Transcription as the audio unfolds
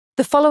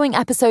The following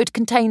episode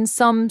contains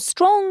some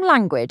strong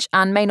language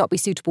and may not be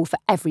suitable for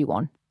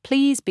everyone.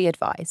 Please be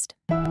advised.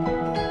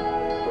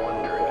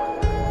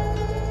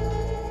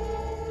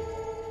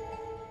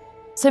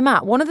 So,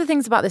 Matt, one of the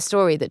things about this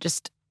story that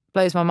just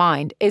blows my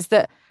mind is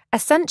that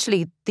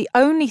essentially the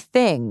only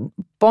thing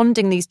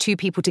bonding these two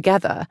people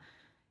together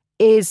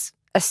is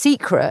a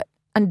secret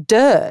and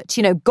dirt,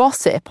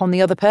 gossip on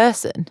the other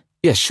person.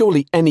 Yeah,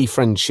 surely any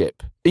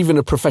friendship, even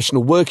a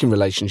professional working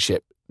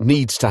relationship,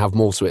 needs to have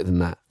more to it than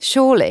that.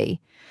 Surely.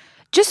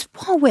 Just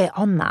while we're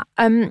on that,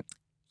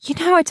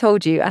 I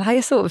told you, and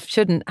I sort of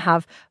shouldn't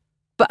have,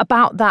 but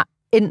about that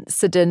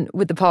incident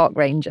with the park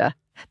ranger.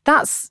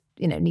 That's,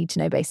 need to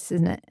know basis,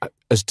 isn't it?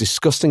 As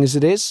disgusting as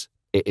it is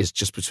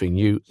just between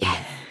you. Yeah.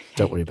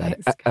 Don't worry about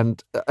it.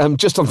 And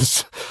just on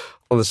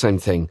the same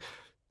thing,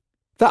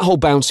 that whole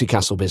bouncy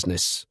castle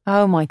business.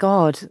 Oh my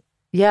God.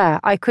 Yeah,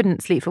 I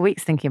couldn't sleep for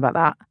weeks thinking about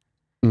that.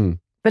 Mm.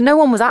 But no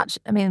one was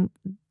actually,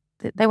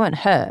 they weren't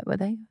hurt, were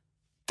they?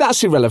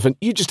 That's irrelevant.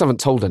 You just haven't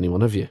told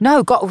anyone, have you?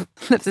 No, got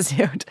lips are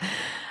sealed.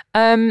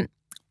 And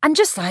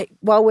just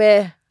while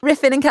we're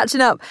riffing and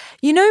catching up,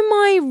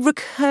 my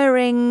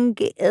recurring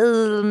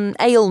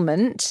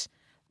ailment,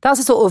 that's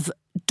a sort of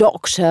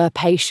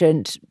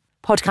doctor-patient,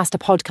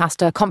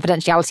 podcaster,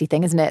 confidentiality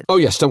thing, isn't it? Oh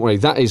yes, don't worry.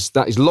 That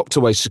is locked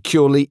away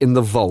securely in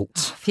the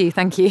vault. Phew,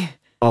 thank you.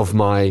 Of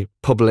my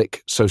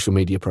public social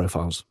media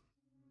profiles.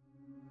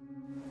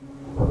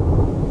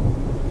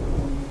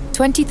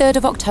 23rd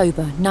of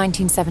October,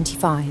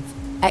 1975,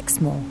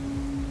 Exmoor.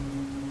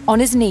 On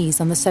his knees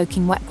on the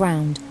soaking wet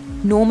ground,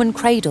 Norman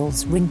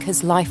cradles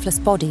Rinka's lifeless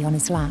body on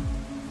his lap.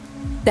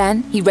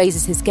 Then he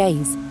raises his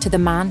gaze to the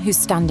man who's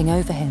standing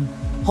over him,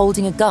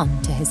 holding a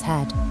gun to his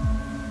head.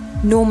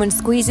 Norman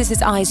squeezes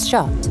his eyes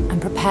shut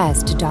and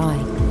prepares to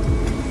die.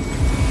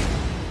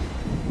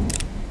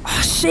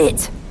 Oh,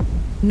 shit!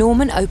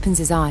 Norman opens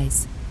his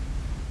eyes.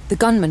 The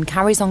gunman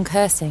carries on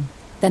cursing,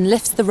 then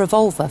lifts the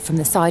revolver from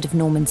the side of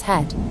Norman's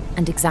head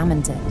and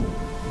examines it.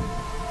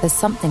 There's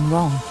something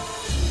wrong.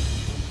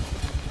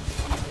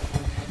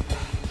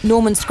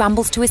 Norman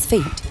scrambles to his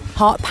feet,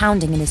 heart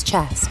pounding in his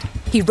chest.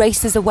 He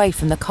races away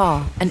from the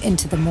car and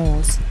into the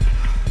moors.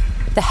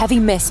 The heavy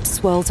mist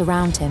swirls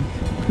around him,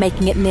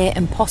 making it near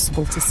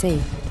impossible to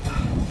see.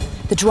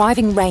 The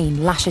driving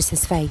rain lashes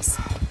his face.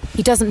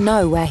 He doesn't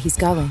know where he's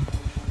going.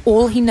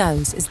 All he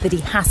knows is that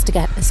he has to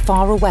get as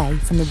far away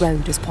from the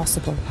road as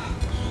possible.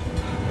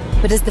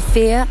 But as the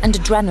fear and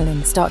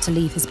adrenaline start to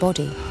leave his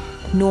body,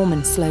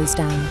 Norman slows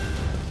down,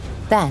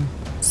 then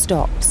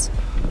stops.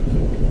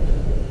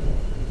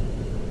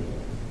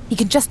 He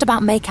can just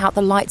about make out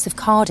the lights of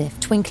Cardiff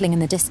twinkling in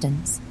the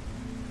distance.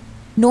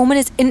 Norman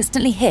is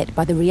instantly hit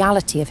by the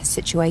reality of his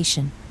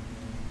situation.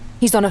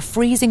 He's on a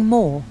freezing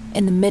moor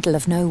in the middle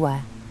of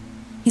nowhere.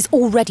 He's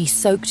already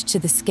soaked to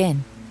the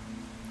skin.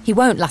 He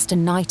won't last a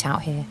night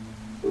out here.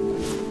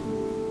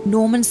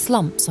 Norman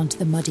slumps onto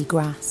the muddy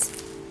grass.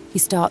 He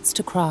starts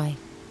to cry.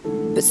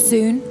 But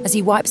soon, as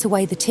he wipes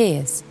away the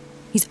tears,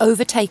 he's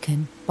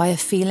overtaken by a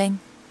feeling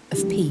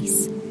of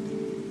peace.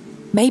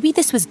 Maybe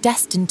this was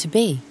destined to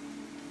be.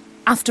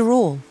 After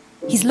all,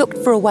 he's looked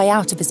for a way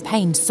out of his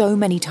pain so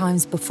many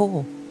times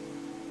before.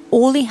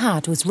 All he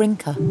had was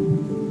Rinka,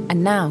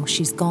 and now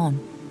she's gone.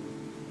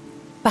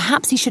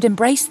 Perhaps he should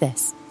embrace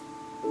this.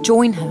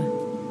 Join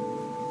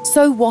her.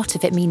 So what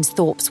if it means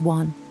Thorpe's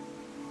won?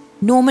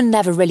 Norman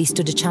never really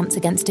stood a chance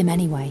against him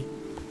anyway.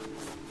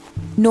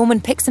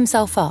 Norman picks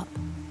himself up.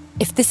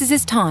 If this is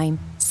his time,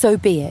 so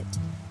be it.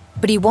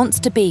 But he wants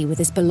to be with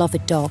his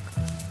beloved dog.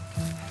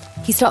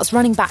 He starts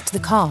running back to the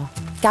car,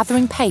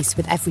 gathering pace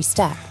with every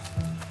step.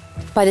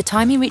 By the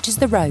time he reaches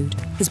the road,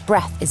 his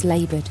breath is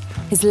laboured,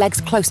 his legs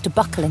close to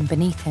buckling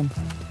beneath him.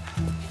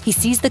 He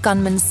sees the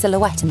gunman's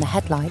silhouette in the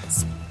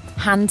headlights,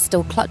 hand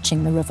still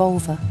clutching the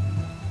revolver.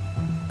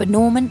 But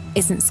Norman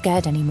isn't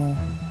scared anymore.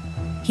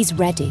 He's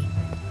ready.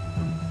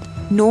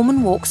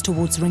 Norman walks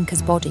towards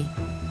Rinka's body.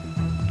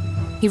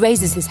 He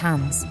raises his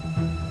hands.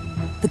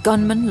 The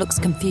gunman looks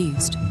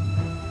confused.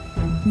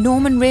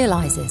 Norman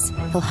realises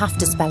he'll have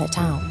to spell it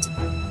out.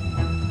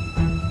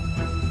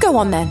 Go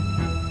on then.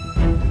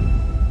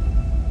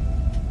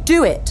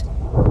 Do it.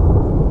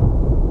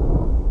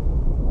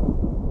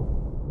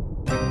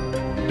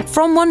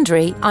 From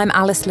Wondery, I'm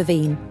Alice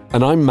Levine.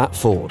 And I'm Matt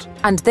Ford.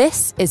 And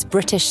this is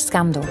British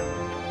Scandal.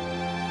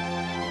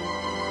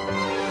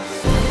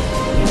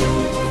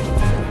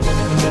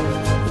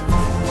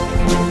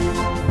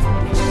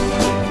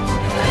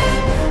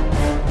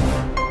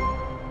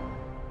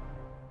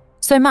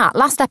 So Matt,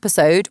 last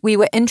episode, we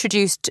were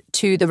introduced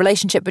to the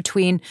relationship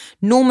between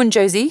Norman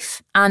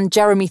Joseph and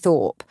Jeremy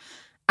Thorpe.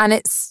 And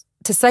it's,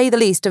 to say the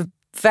least, a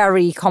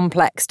very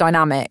complex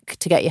dynamic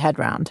to get your head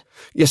round.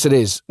 Yes, it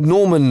is.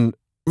 Norman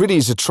really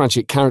is a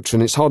tragic character,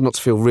 and it's hard not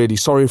to feel really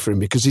sorry for him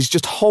because he's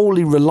just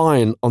wholly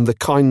reliant on the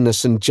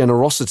kindness and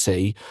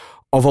generosity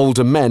of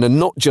older men, and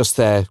not just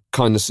their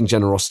kindness and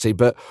generosity,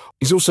 but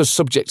he's also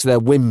subject to their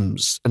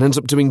whims and ends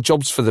up doing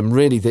jobs for them,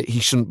 really, that he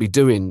shouldn't be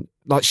doing,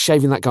 like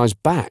shaving that guy's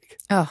back.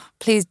 Oh,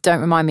 please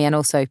don't remind me, and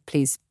also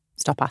please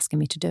Stop asking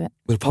me to do it.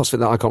 There are parts of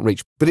it that I can't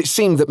reach. But it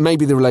seemed that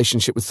maybe the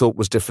relationship with Thorpe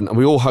was different, and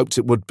we all hoped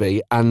it would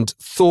be. And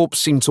Thorpe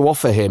seemed to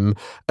offer him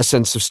a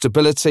sense of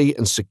stability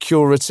and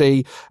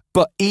security.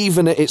 But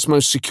even at its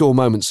most secure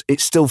moments, it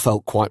still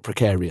felt quite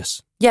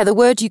precarious. Yeah, the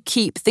word you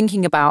keep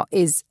thinking about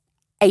is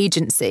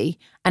agency,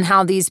 and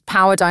how these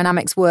power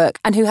dynamics work,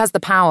 and who has the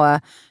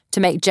power to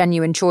make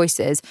genuine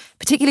choices,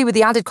 particularly with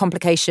the added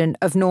complication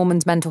of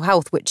Norman's mental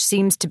health, which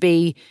seems to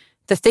be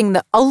the thing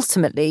that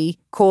ultimately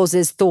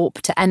causes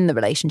Thorpe to end the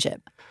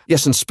relationship.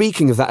 Yes, and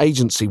speaking of that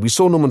agency, we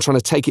saw Norman trying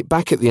to take it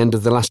back at the end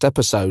of the last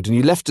episode, and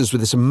you left us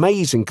with this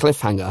amazing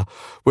cliffhanger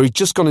where he'd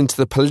just gone into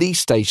the police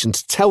station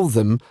to tell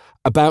them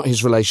about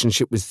his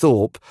relationship with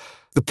Thorpe.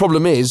 The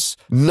problem is,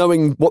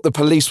 knowing what the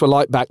police were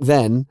like back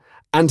then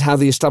and how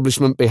the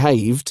establishment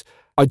behaved,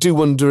 I do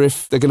wonder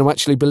if they're going to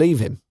actually believe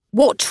him.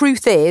 What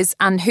truth is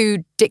and who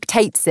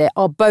dictates it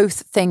are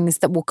both things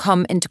that will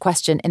come into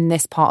question in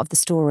this part of the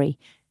story.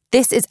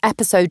 This is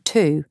episode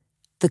 2,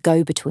 The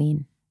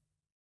Go-Between.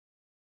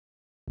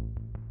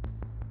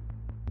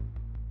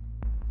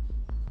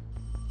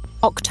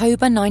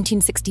 October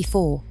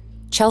 1964,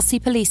 Chelsea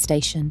Police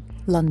Station,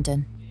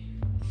 London.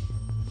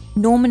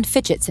 Norman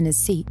fidgets in his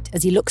seat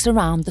as he looks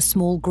around the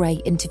small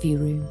grey interview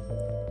room.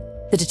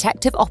 The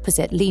detective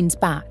opposite leans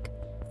back,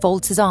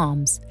 folds his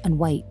arms and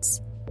waits.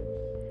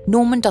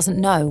 Norman doesn't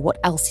know what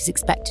else he's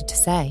expected to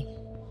say.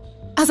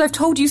 As I've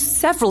told you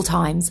several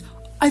times,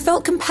 I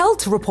felt compelled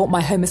to report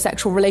my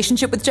homosexual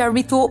relationship with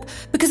Jeremy Thorpe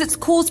because it's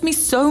caused me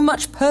so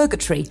much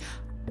purgatory.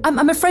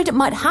 I'm afraid it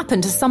might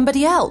happen to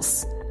somebody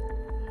else.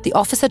 The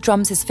officer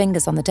drums his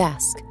fingers on the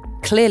desk,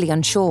 clearly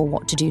unsure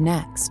what to do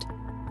next.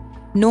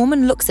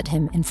 Norman looks at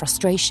him in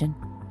frustration.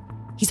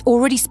 He's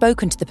already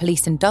spoken to the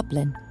police in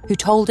Dublin, who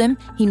told him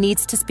he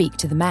needs to speak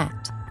to the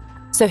Met.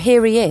 So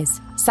here he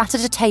is, sat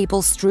at a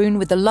table strewn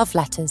with the love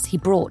letters he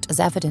brought as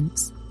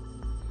evidence.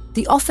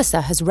 The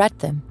officer has read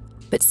them,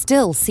 but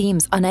still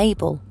seems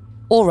unable,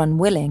 or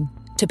unwilling,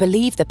 to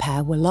believe the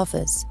pair were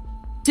lovers.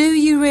 Do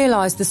you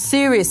realise the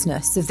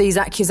seriousness of these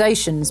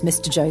accusations,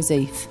 Mr.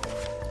 Joseph?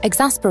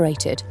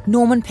 Exasperated,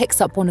 Norman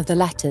picks up one of the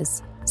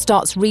letters,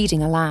 starts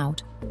reading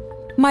aloud.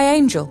 My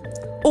angel,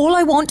 all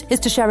I want is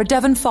to share a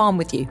Devon farm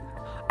with you.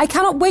 I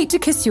cannot wait to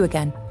kiss you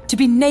again, to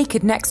be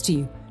naked next to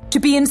you, to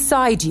be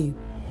inside you.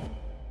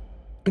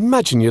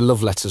 Imagine your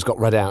love letters got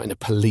read out in a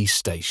police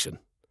station.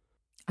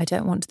 I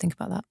don't want to think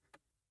about that.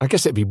 I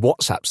guess it'd be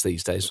WhatsApps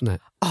these days, wouldn't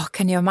it? Oh,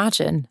 can you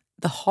imagine?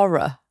 The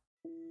horror.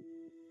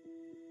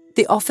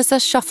 The officer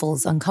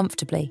shuffles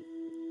uncomfortably.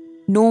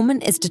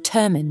 Norman is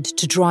determined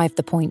to drive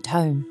the point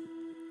home.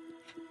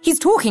 He's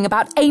talking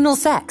about anal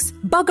sex,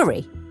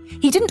 buggery.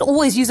 He didn't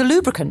always use a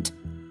lubricant.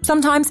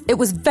 Sometimes it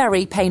was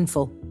very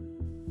painful.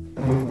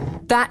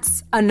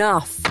 That's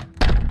enough.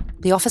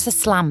 The officer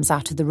slams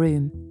out of the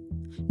room.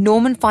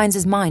 Norman finds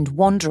his mind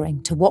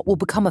wandering to what will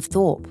become of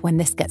Thorpe when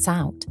this gets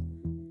out.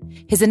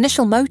 His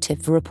initial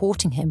motive for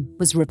reporting him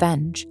was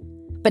revenge,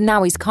 but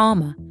now he's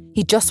calmer.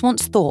 He just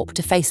wants Thorpe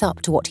to face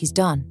up to what he's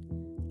done,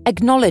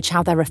 acknowledge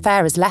how their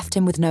affair has left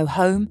him with no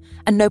home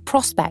and no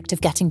prospect of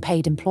getting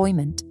paid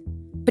employment.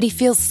 But he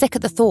feels sick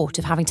at the thought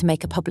of having to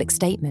make a public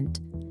statement,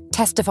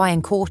 testify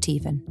in court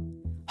even.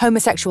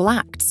 Homosexual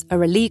acts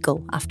are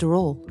illegal after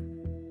all.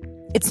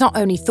 It's not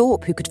only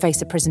Thorpe who could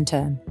face a prison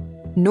term.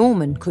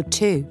 Norman could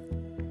too.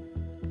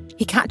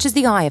 He catches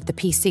the eye of the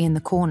PC in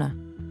the corner,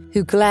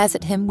 who glares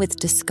at him with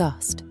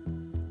disgust.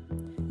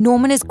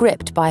 Norman is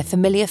gripped by a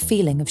familiar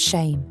feeling of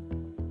shame.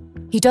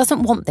 He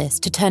doesn't want this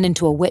to turn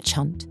into a witch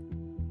hunt,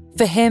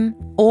 for him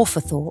or for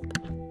Thorpe.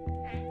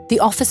 The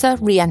officer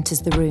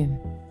re-enters the room.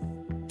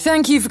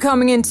 Thank you for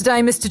coming in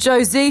today, Mr.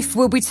 Joseph.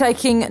 We'll be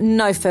taking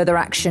no further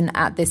action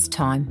at this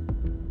time.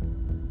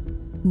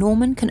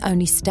 Norman can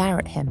only stare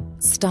at him,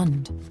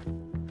 stunned.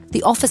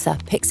 The officer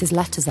picks his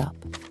letters up.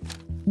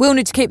 We'll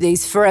need to keep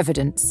these for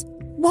evidence.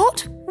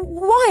 What?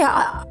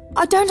 Why?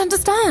 I don't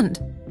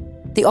understand.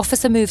 The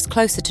officer moves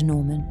closer to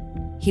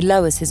Norman. He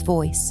lowers his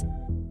voice.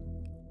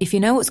 If you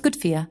know what's good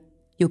for you,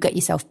 you'll get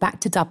yourself back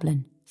to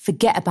Dublin.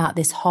 Forget about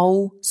this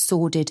whole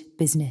sordid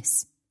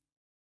business.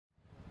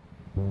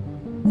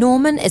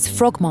 Norman is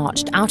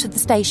frog-marched out of the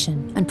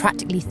station and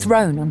practically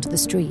thrown onto the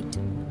street.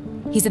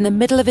 He's in the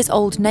middle of his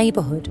old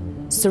neighbourhood,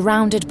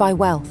 surrounded by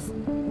wealth.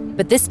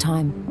 But this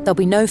time, there'll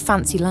be no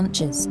fancy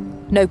lunches,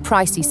 no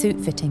pricey suit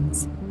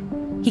fittings.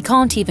 He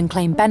can't even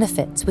claim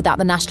benefits without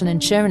the national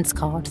insurance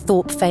card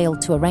Thorpe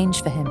failed to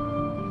arrange for him.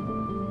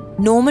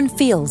 Norman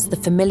feels the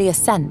familiar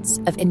sense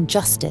of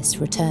injustice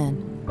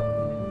return.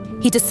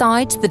 He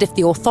decides that if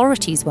the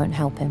authorities won't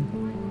help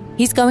him,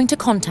 he's going to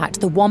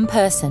contact the one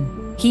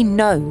person he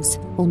knows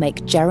will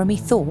make Jeremy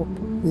Thorpe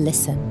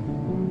listen.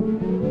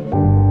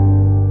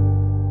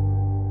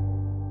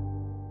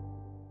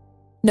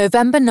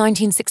 November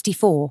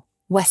 1964,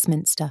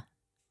 Westminster.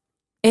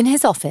 In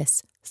his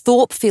office,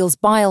 Thorpe feels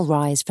bile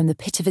rise from the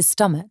pit of his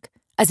stomach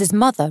as his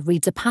mother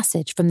reads a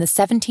passage from the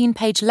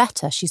 17-page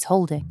letter she's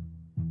holding.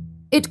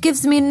 It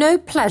gives me no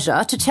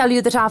pleasure to tell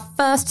you that our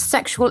first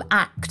sexual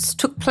acts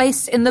took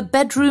place in the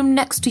bedroom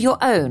next to your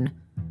own.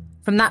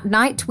 From that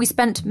night, we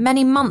spent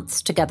many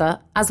months together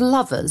as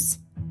lovers.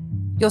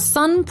 Your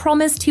son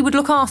promised he would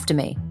look after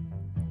me.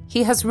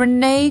 He has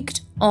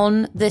reneged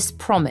on this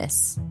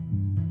promise.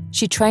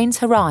 She trains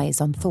her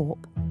eyes on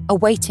Thorpe,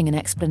 awaiting an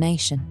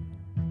explanation.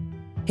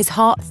 His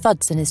heart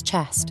thuds in his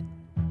chest.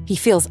 He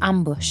feels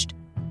ambushed.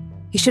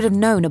 He should have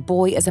known a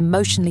boy as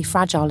emotionally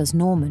fragile as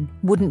Norman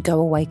wouldn't go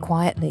away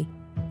quietly.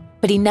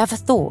 But he never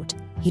thought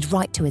he'd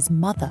write to his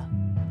mother.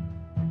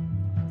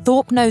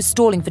 Thorpe knows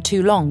stalling for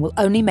too long will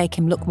only make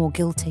him look more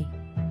guilty.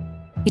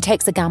 He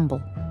takes a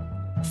gamble,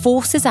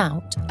 forces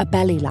out a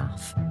belly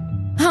laugh.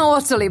 How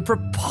utterly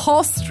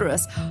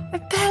preposterous. I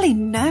barely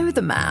know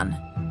the man.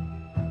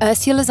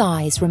 Ursula's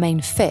eyes remain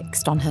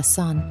fixed on her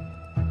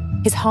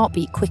son. His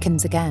heartbeat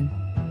quickens again.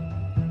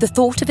 The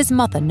thought of his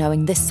mother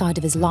knowing this side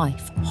of his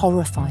life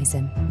horrifies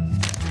him.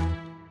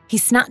 He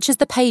snatches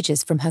the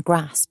pages from her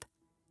grasp.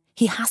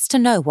 He has to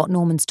know what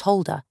Norman's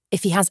told her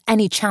if he has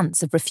any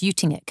chance of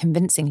refuting it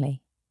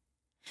convincingly.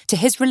 To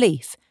his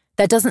relief,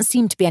 there doesn't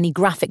seem to be any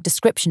graphic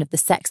description of the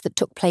sex that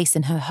took place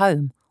in her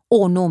home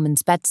or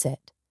Norman's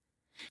bedsit.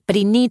 But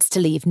he needs to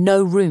leave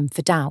no room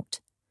for doubt.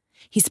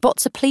 He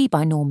spots a plea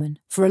by Norman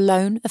for a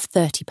loan of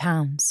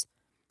 £30.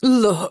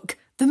 Look,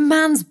 the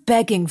man's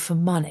begging for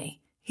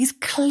money. He's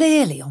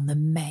clearly on the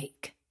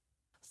make.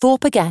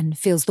 Thorpe again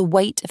feels the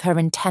weight of her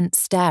intense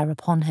stare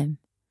upon him.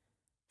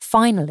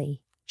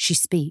 Finally, she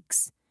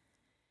speaks.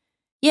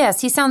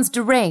 Yes, he sounds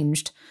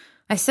deranged.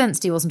 I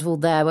sensed he wasn't all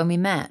there when we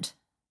met.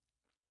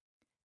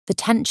 The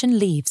tension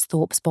leaves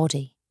Thorpe's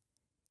body.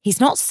 He's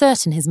not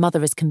certain his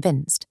mother is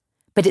convinced,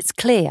 but it's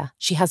clear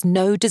she has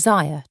no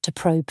desire to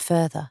probe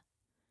further.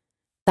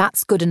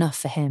 That's good enough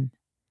for him.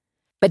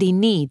 But he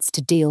needs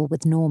to deal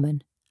with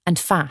Norman, and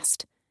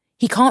fast.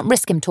 He can't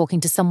risk him talking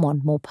to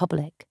someone more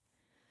public.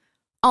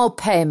 I'll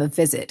pay him a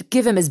visit,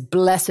 give him his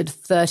blessed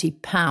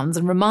 £30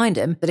 and remind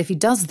him that if he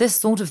does this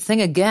sort of thing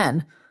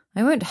again,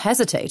 I won't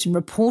hesitate in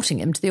reporting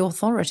him to the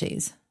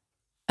authorities.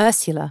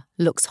 Ursula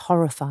looks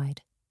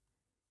horrified.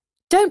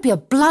 Don't be a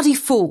bloody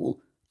fool.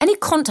 Any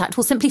contact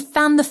will simply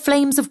fan the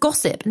flames of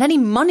gossip, and any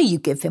money you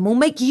give him will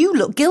make you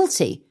look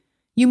guilty.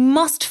 You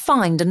must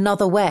find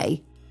another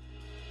way.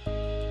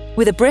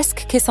 With a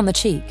brisk kiss on the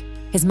cheek,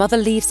 his mother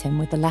leaves him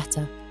with the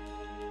letter.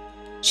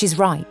 She's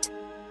right.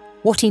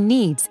 What he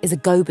needs is a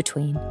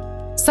go-between,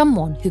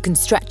 someone who can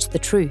stretch the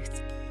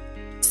truth.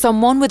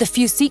 Someone with a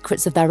few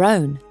secrets of their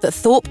own that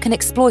Thorpe can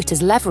exploit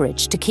as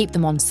leverage to keep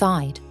them on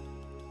side.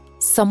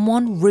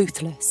 Someone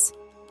ruthless.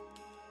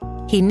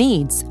 He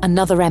needs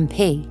another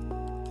MP,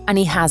 and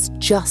he has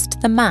just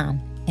the man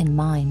in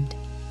mind.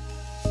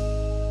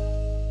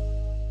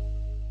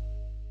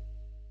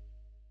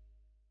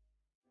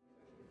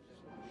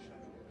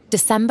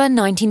 December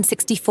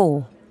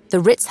 1964, the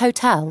Ritz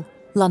Hotel,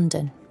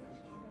 London.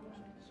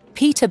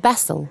 Peter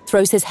Bessel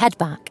throws his head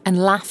back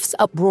and laughs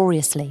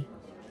uproariously.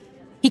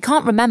 He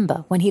can't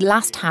remember when he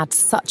last had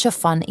such a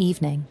fun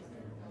evening.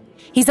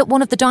 He's at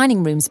one of the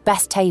dining room's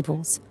best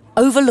tables,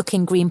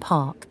 overlooking Green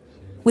Park,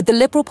 with the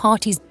Liberal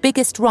Party's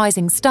biggest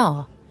rising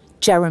star,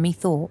 Jeremy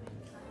Thorpe.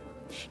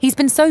 He's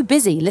been so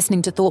busy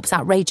listening to Thorpe's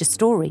outrageous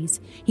stories,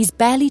 he's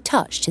barely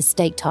touched his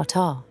steak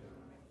tartare.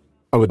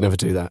 I would never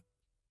do that.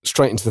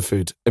 Straight into the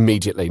food,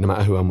 immediately, no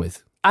matter who I'm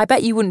with. I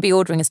bet you wouldn't be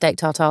ordering a steak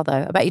tartare,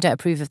 though. I bet you don't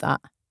approve of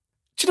that.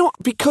 Do you know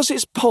what? Because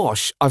it's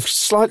posh, I've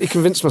slightly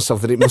convinced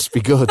myself that it must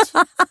be good.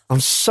 I'm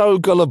so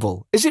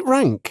gullible. Is it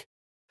rank?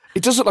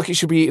 It does look like it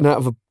should be eaten out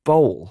of a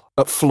bowl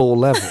at floor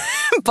level.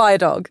 By a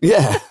dog.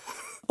 Yeah.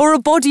 Or a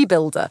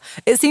bodybuilder.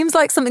 It seems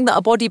like something that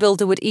a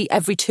bodybuilder would eat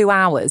every 2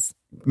 hours.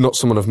 Not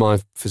someone of my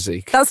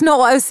physique. That's not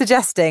what I was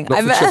suggesting.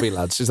 Not for chubby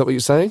lads. Is that what you're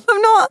saying?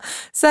 I'm not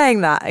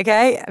saying that,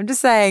 okay? I'm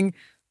just saying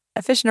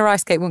a fish and a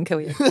rice cake wouldn't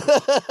kill you.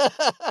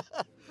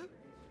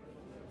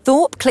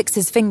 Thorpe clicks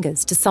his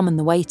fingers to summon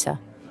the waiter.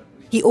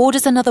 He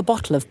orders another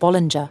bottle of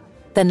Bollinger,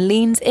 then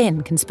leans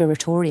in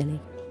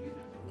conspiratorially.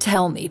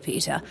 Tell me,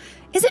 Peter,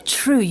 is it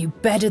true you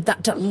bedded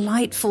that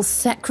delightful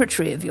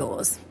secretary of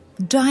yours?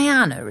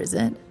 Diana, is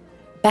it?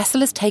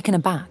 Bessel is taken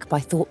aback by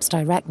Thorpe's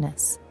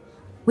directness.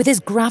 With his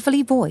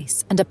gravelly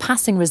voice and a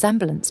passing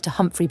resemblance to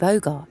Humphrey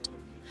Bogart,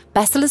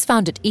 Bessel has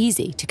found it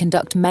easy to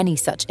conduct many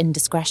such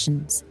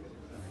indiscretions.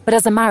 But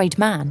as a married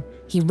man,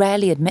 he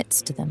rarely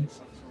admits to them.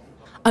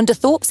 Under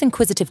Thorpe's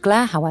inquisitive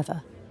glare,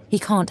 however, he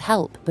can't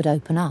help but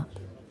open up.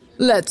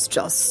 Let's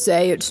just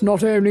say it's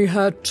not only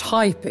her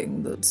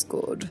typing that's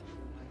good.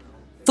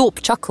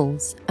 Thorpe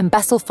chuckles, and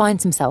Bessel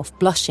finds himself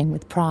blushing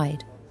with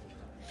pride.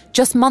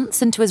 Just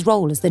months into his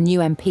role as the new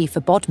MP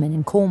for Bodmin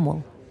in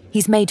Cornwall,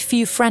 he's made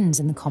few friends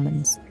in the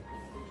Commons.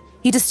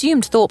 He'd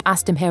assumed Thorpe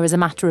asked him here as a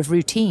matter of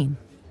routine,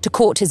 to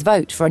court his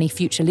vote for any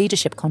future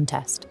leadership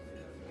contest.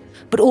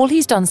 But all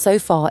he's done so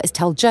far is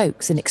tell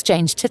jokes and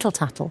exchange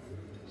tittle-tattle.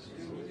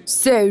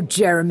 So,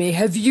 Jeremy,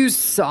 have you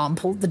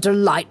sampled the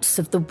delights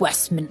of the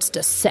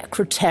Westminster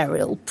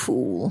secretarial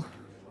pool?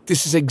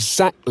 This is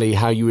exactly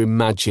how you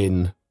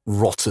imagine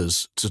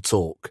rotters to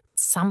talk.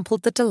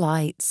 Sampled the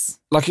delights.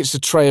 Like it's a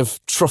tray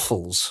of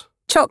truffles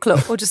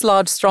Chocolate or just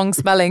large,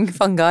 strong-smelling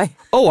fungi?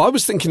 Oh, I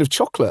was thinking of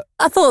chocolate.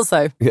 I thought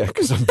so. Yeah,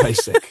 because I'm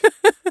basic.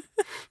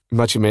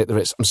 Imagine me at the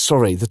Ritz. I'm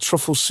sorry, the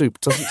truffle soup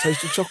doesn't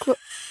taste of chocolate.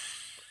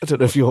 I don't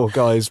know if your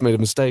guys made a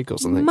mistake or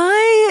something.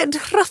 My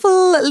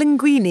truffle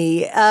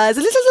linguine is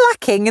a little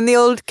lacking in the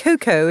old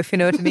cocoa, if you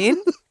know what I mean.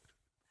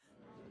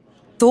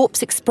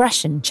 Thorpe's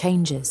expression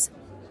changes.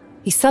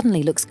 He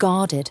suddenly looks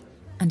guarded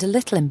and a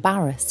little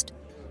embarrassed.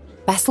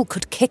 Bessel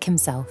could kick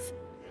himself.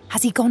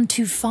 Has he gone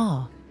too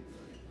far?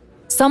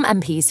 Some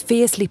MPs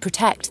fiercely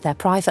protect their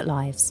private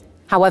lives,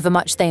 however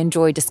much they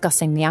enjoy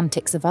discussing the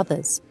antics of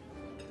others.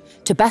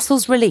 To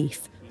Bessel's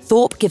relief,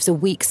 Thorpe gives a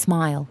weak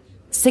smile,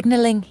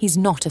 signalling he's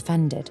not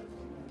offended.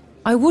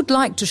 I would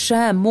like to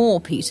share more,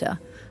 Peter,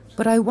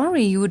 but I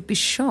worry you would be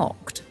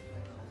shocked.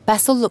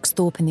 Bessel looks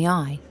Thorpe in the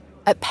eye,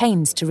 at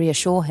pains to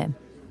reassure him.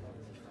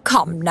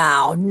 Come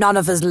now, none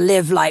of us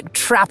live like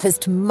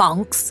Trappist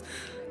monks.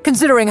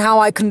 Considering how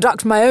I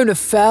conduct my own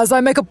affairs, I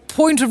make a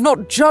point of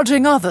not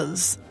judging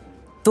others.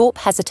 Thorpe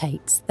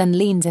hesitates, then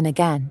leans in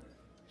again.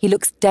 He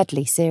looks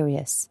deadly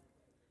serious.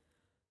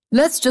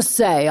 Let's just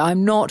say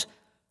I'm not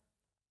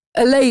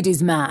a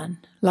ladies' man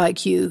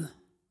like you.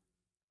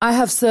 I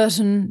have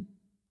certain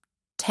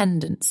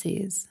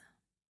tendencies.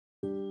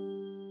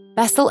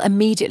 Bessel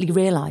immediately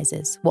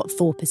realises what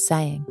Thorpe is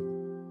saying.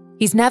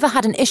 He's never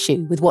had an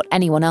issue with what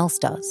anyone else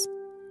does.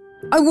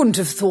 I wouldn't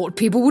have thought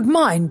people would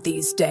mind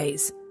these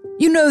days.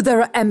 You know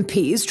there are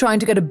MPs trying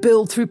to get a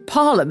bill through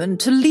Parliament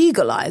to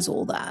legalise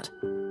all that.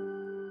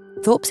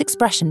 Thorpe's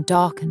expression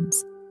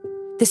darkens.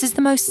 This is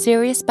the most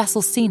serious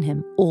Bessel's seen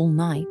him all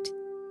night.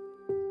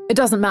 It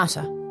doesn't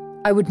matter.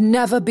 I would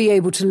never be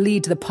able to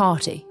lead the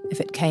party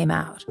if it came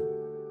out.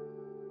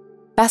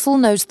 Bessel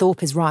knows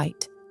Thorpe is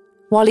right.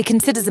 While he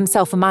considers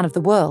himself a man of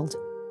the world,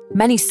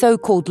 many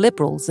so-called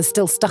liberals are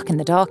still stuck in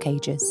the Dark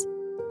Ages.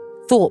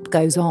 Thorpe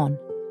goes on.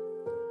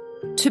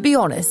 To be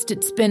honest,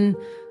 it's been,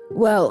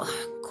 well,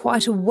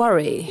 quite a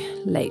worry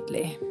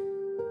lately.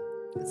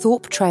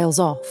 Thorpe trails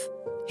off.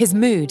 His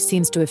mood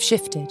seems to have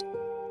shifted.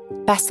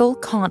 Bessel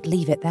can't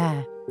leave it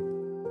there.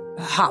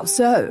 How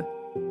so?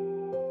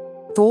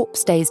 Thorpe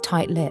stays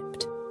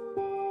tight-lipped.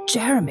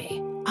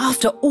 Jeremy,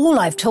 after all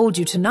I've told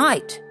you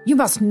tonight, you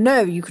must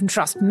know you can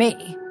trust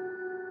me.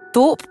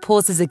 Thorpe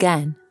pauses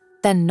again,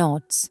 then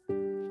nods.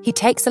 He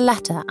takes a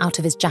letter out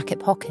of his jacket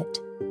pocket.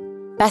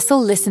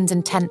 Bessel listens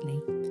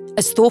intently,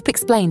 as Thorpe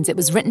explains it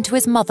was written to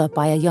his mother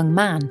by a young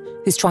man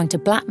who's trying to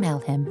blackmail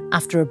him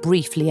after a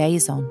brief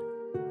liaison.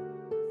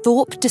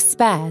 Thorpe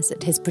despairs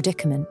at his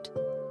predicament.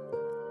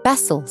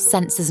 Bessel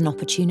senses an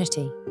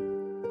opportunity.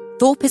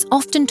 Thorpe is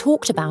often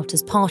talked about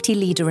as party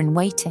leader in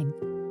waiting.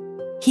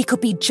 He could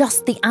be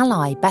just the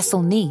ally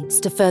Bessel needs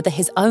to further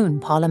his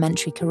own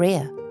parliamentary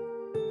career.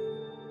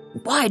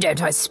 Why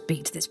don't I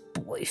speak to this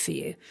boy for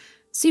you?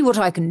 See what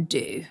I can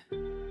do.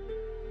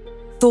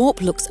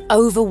 Thorpe looks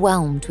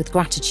overwhelmed with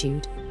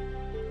gratitude.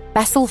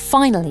 Bessel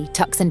finally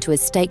tucks into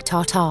his steak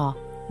tartare,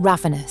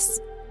 ravenous.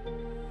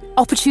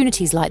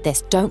 Opportunities like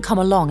this don't come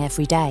along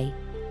every day.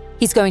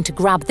 He's going to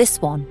grab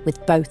this one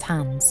with both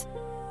hands.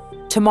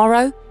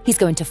 Tomorrow, he's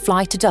going to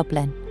fly to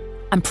Dublin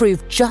and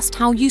prove just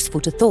how useful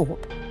to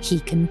Thorpe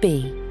he can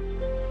be.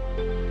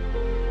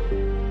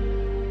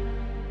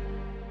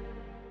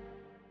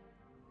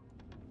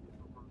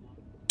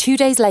 Two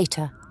days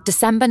later,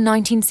 December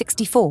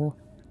 1964,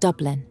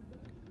 Dublin.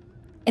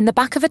 In the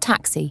back of a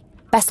taxi,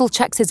 Bessel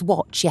checks his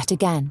watch yet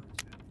again,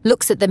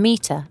 looks at the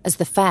meter as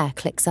the fare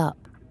clicks up.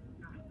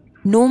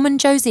 Norman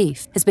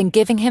Joseph has been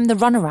giving him the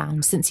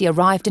runaround since he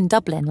arrived in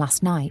Dublin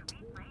last night,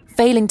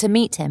 failing to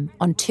meet him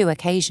on 2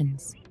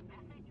 occasions.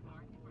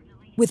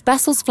 With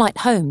Bessel's flight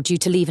home due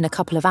to leave in a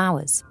couple of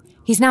hours,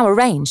 he's now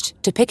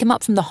arranged to pick him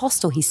up from the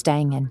hostel he's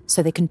staying in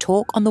so they can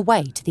talk on the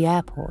way to the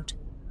airport.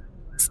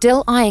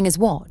 Still eyeing his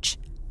watch,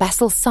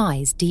 Bessel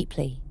sighs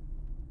deeply.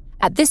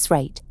 At this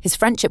rate, his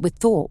friendship with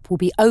Thorpe will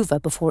be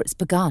over before it's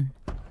begun.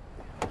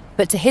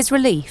 But to his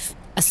relief,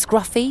 a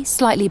scruffy,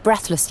 slightly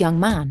breathless young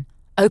man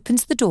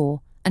opens the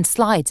door and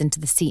slides into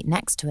the seat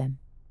next to him.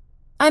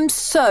 I'm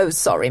so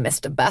sorry,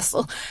 Mr.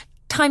 Bessel.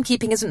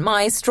 Timekeeping isn't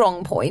my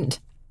strong point.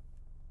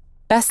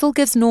 Bessel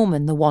gives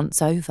Norman the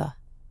once-over.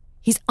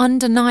 He's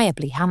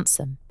undeniably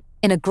handsome,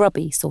 in a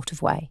grubby sort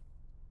of way.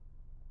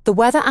 The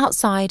weather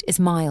outside is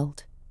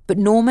mild, but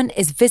Norman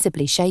is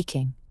visibly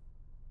shaking.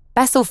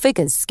 Bessel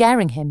figures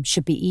scaring him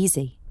should be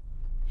easy.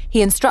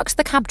 He instructs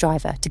the cab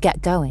driver to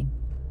get going,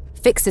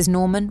 fixes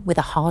Norman with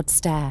a hard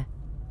stare.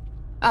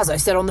 As I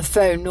said on the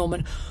phone,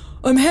 Norman,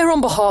 I'm here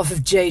on behalf of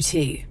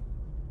JT.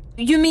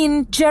 You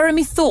mean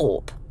Jeremy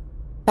Thorpe?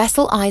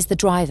 Bessel eyes the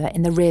driver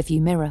in the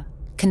rearview mirror,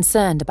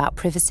 concerned about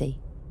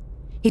privacy.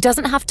 He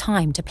doesn't have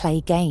time to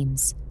play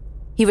games.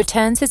 He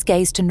returns his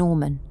gaze to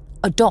Norman,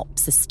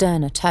 adopts a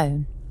sterner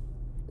tone.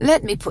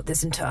 Let me put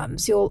this in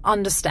terms you'll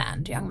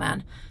understand, young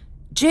man.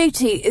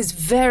 JT is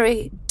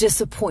very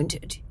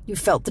disappointed you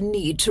felt the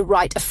need to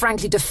write a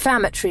frankly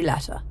defamatory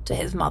letter to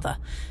his mother.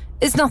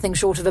 It's nothing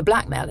short of a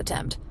blackmail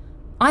attempt.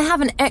 I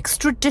have an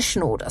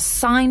extradition order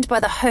signed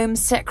by the Home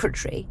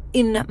Secretary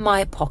in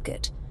my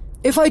pocket.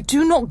 If I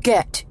do not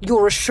get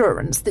your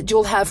assurance that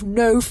you'll have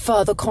no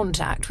further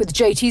contact with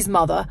JT's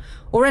mother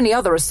or any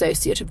other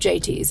associate of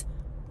JT's,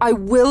 I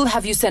will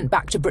have you sent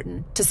back to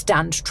Britain to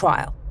stand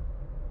trial.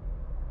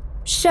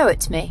 Show it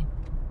to me.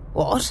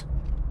 What?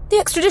 The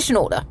extradition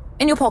order,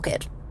 in your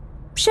pocket.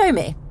 Show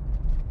me.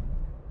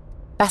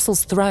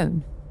 Bessel's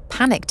thrown,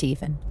 panicked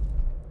even.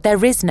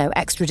 There is no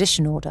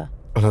extradition order.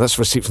 Oh, no, that's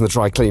a receipt from the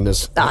dry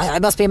cleaners. I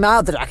must be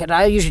mad the jacket.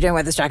 I usually don't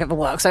wear this jacket for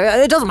work, so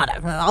it doesn't matter.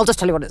 I'll just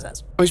tell you what it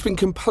says. Oh, he's been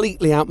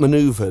completely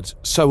outmanoeuvred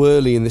so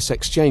early in this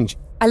exchange.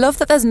 I love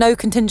that there's no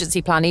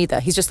contingency plan either.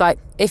 He's just like,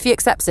 if he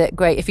accepts it,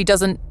 great. If he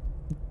doesn't,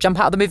 jump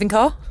out of the moving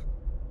car.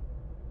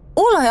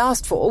 All I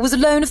asked for was a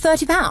loan of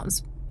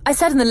 £30. I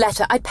said in the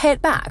letter I'd pay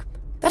it back.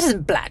 That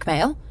isn't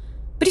blackmail.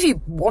 But if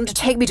you want to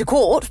take me to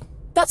court,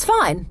 that's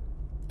fine.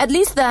 At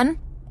least then,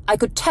 I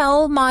could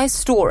tell my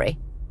story.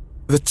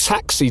 The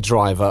taxi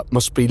driver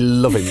must be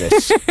loving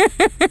this.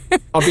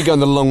 I'd be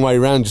going the long way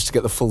round just to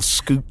get the full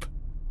scoop.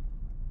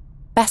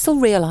 Bessel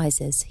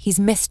realises he's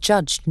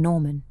misjudged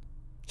Norman.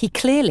 He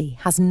clearly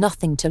has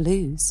nothing to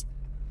lose.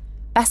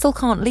 Bessel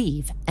can't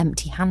leave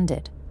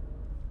empty-handed.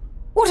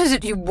 What is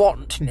it you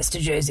want, Mr.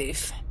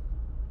 Joseph?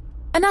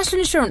 A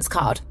national insurance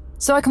card,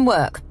 so I can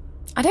work.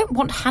 I don't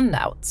want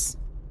handouts.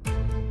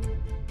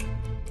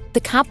 The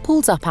cab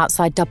pulls up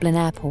outside Dublin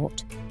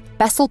Airport.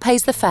 Bessel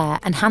pays the fare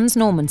and hands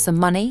Norman some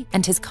money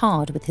and his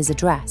card with his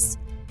address.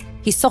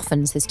 He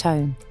softens his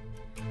tone.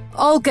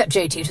 I'll get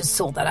JT to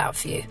sort that out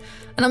for you,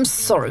 and I'm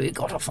sorry we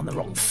got off on the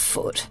wrong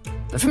foot.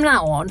 But from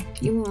now on,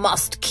 you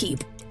must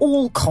keep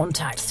all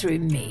contact through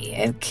me,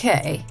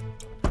 okay?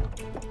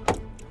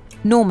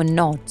 Norman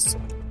nods.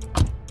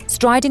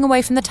 Striding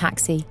away from the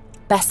taxi,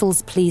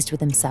 Bessel's pleased with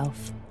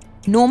himself.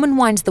 Norman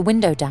winds the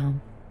window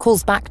down,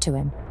 calls back to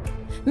him.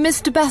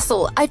 Mr.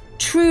 Bessel, I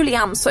truly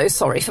am so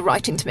sorry for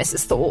writing to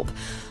Mrs. Thorpe.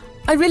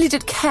 I really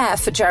did care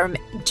for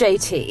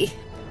JT.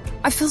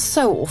 I feel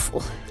so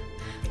awful.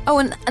 Oh,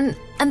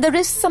 and there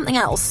is something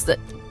else that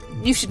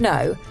you should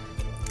know.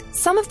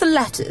 Some of the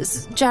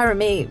letters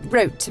Jeremy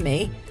wrote to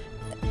me,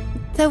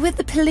 they're with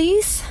the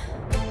police.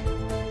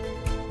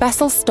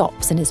 Bessel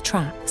stops in his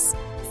tracks,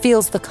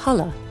 feels the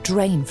colour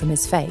drain from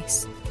his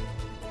face.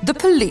 The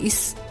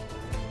police?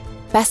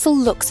 Bessel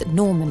looks at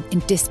Norman in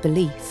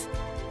disbelief,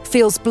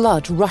 feels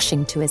blood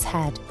rushing to his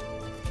head.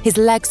 His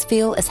legs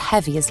feel as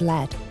heavy as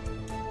lead.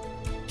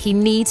 He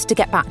needs to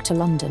get back to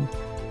London.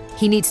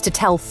 He needs to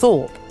tell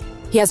Thorpe.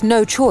 He has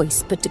no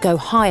choice but to go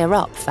higher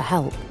up for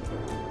help.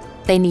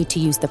 They need to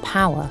use the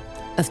power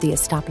of the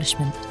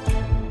establishment.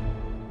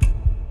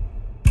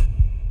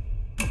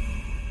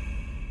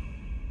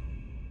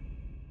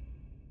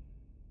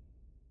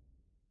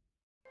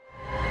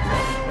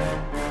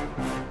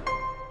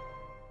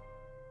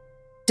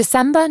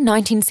 December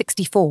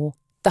 1964,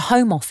 the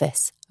Home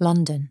Office,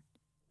 London.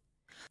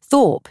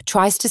 Thorpe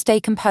tries to stay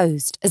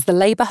composed as the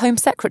Labour Home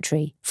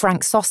Secretary,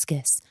 Frank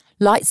Soskis,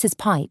 lights his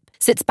pipe,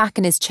 sits back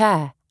in his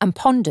chair and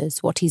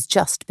ponders what he's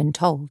just been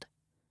told.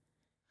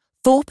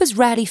 Thorpe has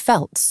rarely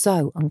felt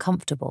so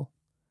uncomfortable.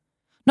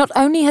 Not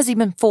only has he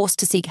been forced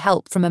to seek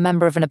help from a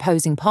member of an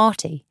opposing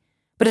party,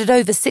 but at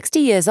over 60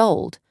 years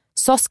old,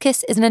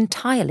 Soskis is an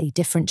entirely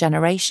different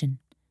generation.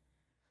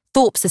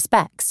 Thorpe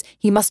suspects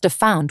he must have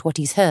found what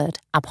he's heard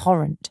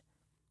abhorrent.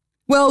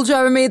 Well,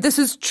 Jeremy, this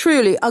is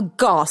truly a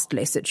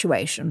ghastly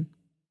situation.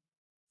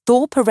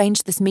 Thorpe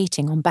arranged this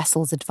meeting on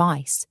Bessel's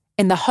advice,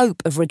 in the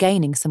hope of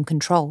regaining some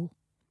control.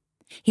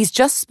 He's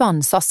just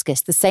spun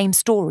Soskis the same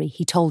story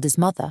he told his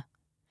mother.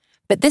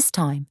 But this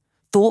time,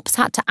 Thorpe's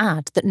had to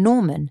add that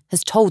Norman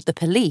has told the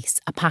police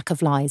a pack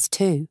of lies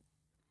too.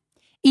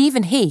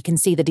 Even he can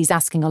see that he's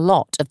asking a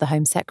lot of the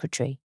Home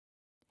Secretary.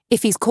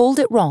 If he's called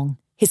it wrong,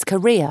 his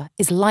career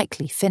is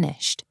likely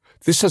finished.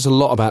 This says a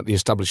lot about the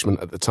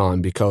establishment at the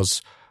time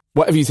because,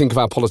 whatever you think of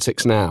our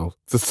politics now,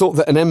 the thought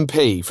that an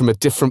MP from a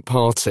different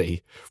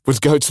party would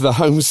go to the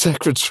Home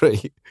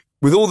Secretary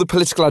with all the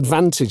political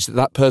advantage that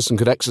that person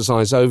could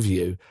exercise over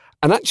you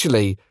and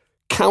actually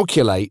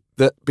calculate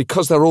that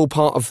because they're all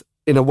part of,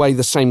 in a way,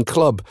 the same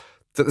club,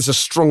 that there's a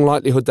strong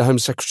likelihood the Home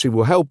Secretary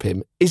will help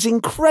him is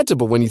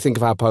incredible when you think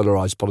of how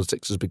polarised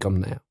politics has become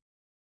now.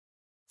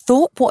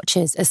 Thorpe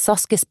watches as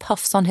Soskis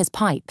puffs on his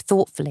pipe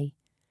thoughtfully,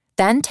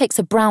 then takes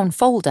a brown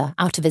folder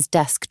out of his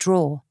desk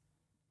drawer.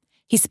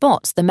 He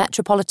spots the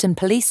Metropolitan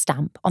Police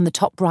stamp on the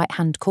top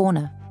right-hand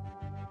corner.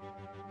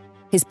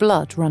 His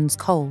blood runs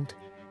cold.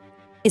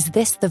 Is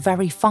this the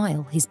very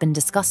file he's been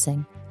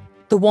discussing?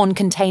 The one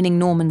containing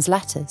Norman's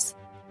letters?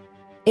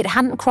 It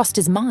hadn't crossed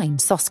his mind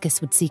Soskis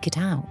would seek it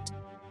out.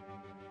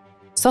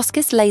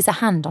 Soskis lays a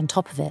hand on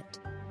top of it.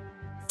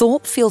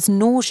 Thorpe feels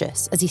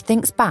nauseous as he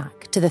thinks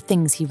back to the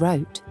things he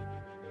wrote.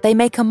 They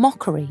make a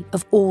mockery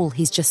of all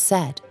he's just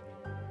said.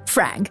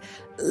 Frank,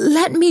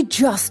 let me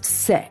just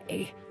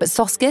say... But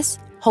Soskis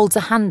holds a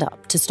hand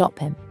up to stop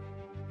him.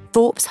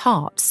 Thorpe's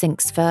heart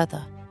sinks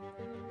further.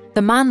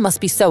 The man must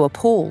be so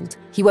appalled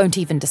he won't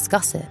even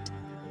discuss it.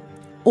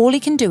 All he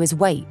can do is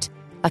wait,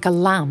 like a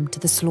lamb to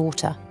the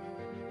slaughter.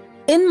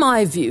 In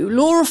my view,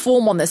 law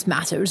reform on this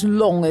matter is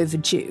long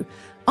overdue.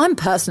 I'm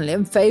personally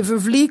in favour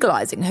of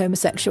legalising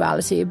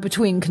homosexuality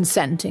between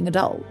consenting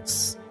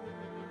adults.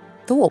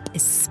 Thorpe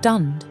is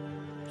stunned.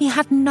 He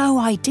had no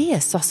idea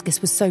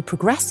Soskis was so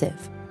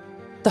progressive.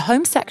 The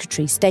Home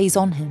Secretary stays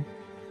on him,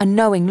 a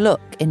knowing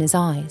look in his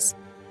eyes.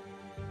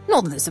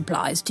 Not that this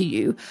applies to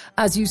you.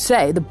 As you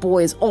say, the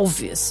boy is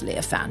obviously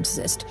a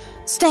fantasist.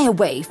 Stay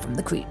away from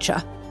the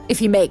creature. If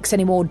he makes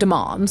any more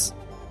demands,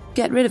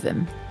 get rid of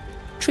him.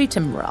 Treat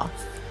him rough.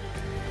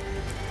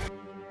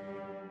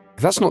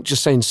 That's not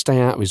just saying stay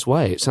out of his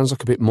way. It sounds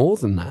like a bit more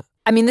than that.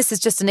 I mean, this is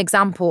just an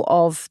example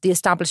of the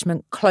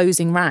establishment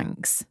closing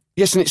ranks.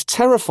 Yes, and it's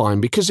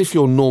terrifying because if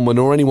you're Norman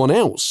or anyone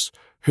else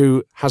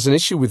who has an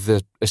issue with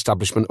the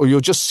establishment or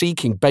you're just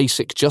seeking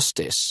basic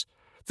justice,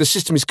 the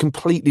system is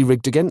completely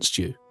rigged against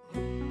you.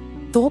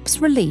 Thorpe's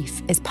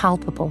relief is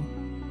palpable.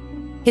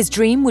 His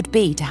dream would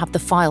be to have the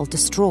file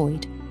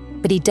destroyed,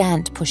 but he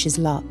daren't push his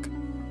luck.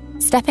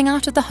 Stepping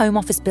out of the Home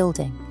Office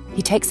building,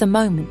 he takes a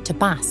moment to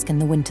bask in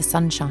the winter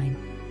sunshine.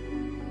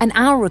 An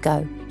hour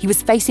ago, he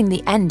was facing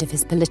the end of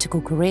his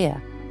political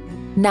career.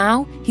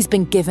 Now, he's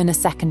been given a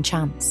second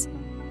chance.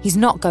 He's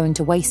not going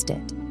to waste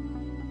it.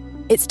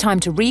 It's time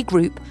to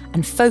regroup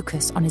and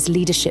focus on his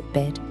leadership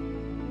bid.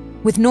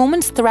 With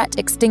Norman's threat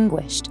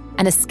extinguished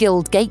and a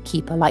skilled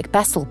gatekeeper like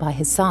Bessel by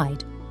his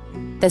side,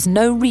 there's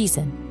no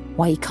reason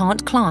why he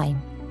can't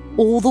climb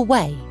all the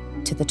way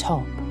to the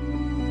top.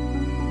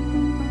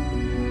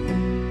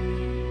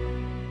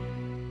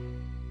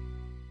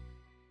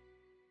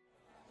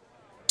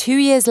 Two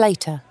years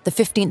later, the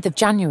 15th of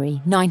January,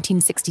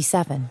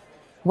 1967,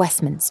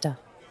 Westminster.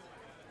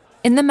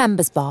 In the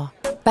members' bar,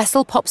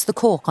 Bessel pops the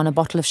cork on a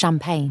bottle of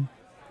champagne,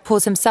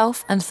 pours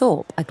himself and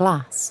Thorpe a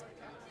glass.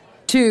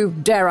 To,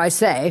 dare I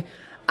say,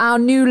 our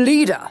new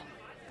leader.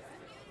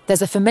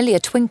 There's a familiar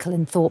twinkle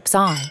in Thorpe's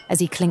eye as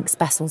he clinks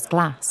Bessel's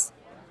glass.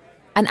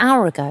 An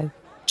hour ago,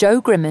 Joe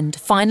Grimmond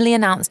finally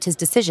announced his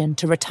decision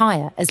to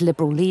retire as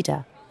Liberal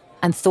leader,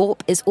 and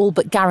Thorpe is all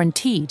but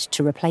guaranteed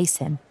to replace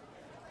him.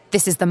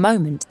 This is the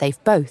moment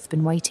they've both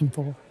been waiting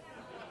for.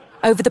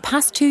 Over the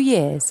past 2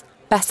 years,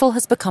 Bessel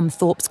has become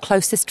Thorpe's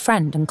closest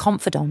friend and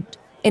confidant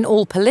in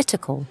all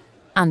political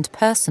and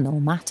personal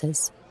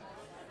matters.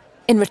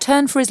 In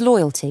return for his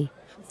loyalty,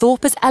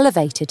 Thorpe has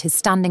elevated his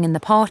standing in the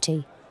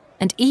party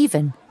and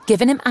even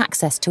given him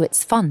access to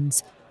its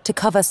funds to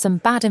cover some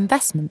bad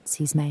investments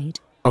he's made.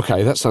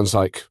 OK, that sounds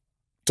like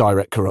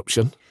direct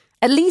corruption.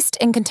 At least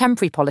in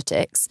contemporary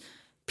politics,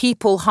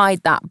 people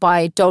hide that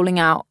by doling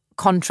out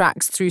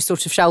contracts through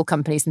sort of shell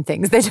companies and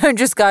things. They don't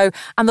just go,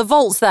 and the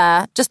vault's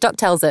there, just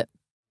ducktails it.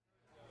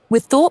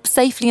 With Thorpe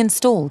safely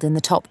installed in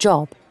the top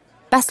job,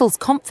 Bessel's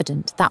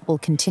confident that will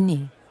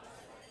continue.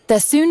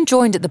 They're soon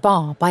joined at the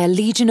bar by a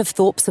legion of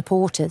Thorpe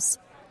supporters,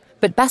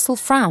 but Bessel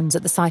frowns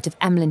at the sight of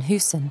Emlyn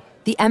Hewson,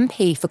 the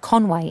MP for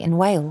Conway in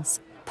Wales,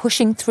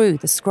 pushing through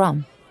the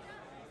scrum.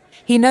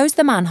 He knows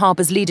the man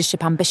harbours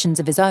leadership ambitions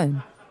of his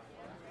own.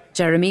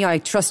 Jeremy, I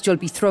trust you'll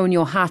be throwing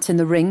your hat in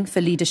the ring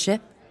for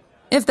leadership.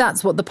 If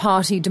that's what the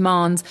party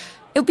demands,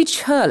 it would be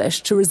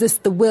churlish to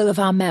resist the will of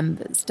our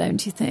members,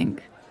 don't you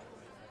think?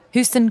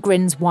 Hewson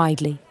grins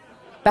widely.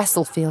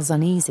 Bessel feels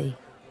uneasy.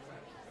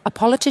 A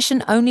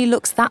politician only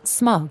looks that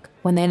smug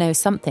when they know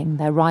something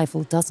their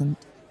rival doesn't.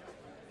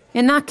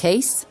 In that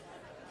case,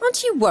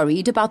 aren't you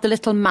worried about the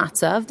little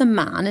matter of the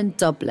man in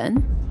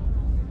Dublin?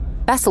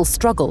 Bessel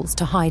struggles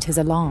to hide his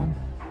alarm.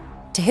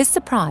 To his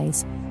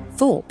surprise,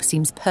 Thorpe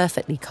seems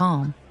perfectly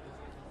calm.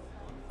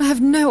 I have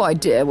no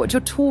idea what you're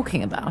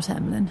talking about,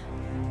 Emlyn.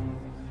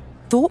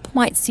 Thorpe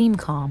might seem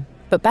calm,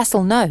 but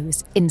Bessel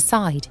knows,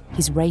 inside,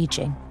 he's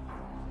raging.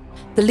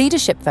 The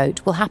leadership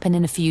vote will happen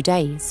in a few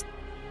days.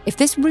 If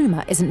this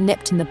rumour isn't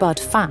nipped in the bud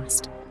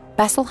fast,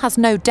 Bessel has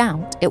no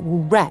doubt it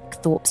will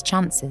wreck Thorpe's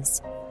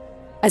chances.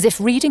 As if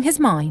reading his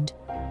mind,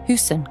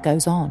 Hewson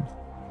goes on.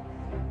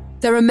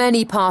 There are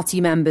many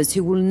party members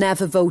who will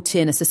never vote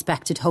in a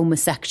suspected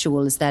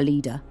homosexual as their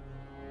leader.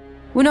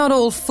 We're not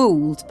all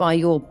fooled by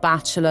your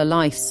bachelor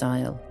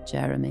lifestyle,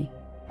 Jeremy.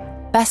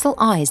 Bessel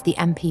eyes the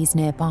MPs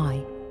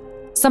nearby.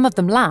 Some of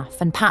them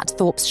laugh and pat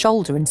Thorpe's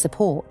shoulder in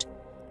support,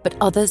 but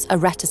others are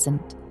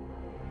reticent.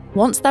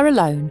 Once they're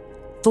alone,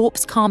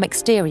 Thorpe's calm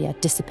exterior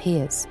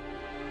disappears.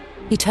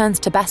 He turns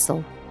to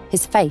Bessel,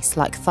 his face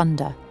like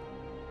thunder.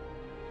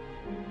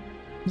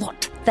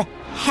 What the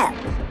hell?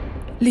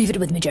 Leave it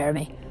with me,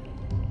 Jeremy.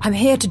 I'm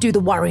here to do the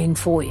worrying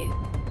for you.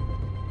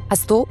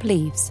 As Thorpe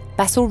leaves,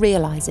 Bessel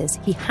realises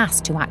he has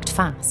to act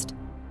fast.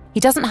 He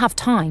doesn't have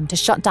time to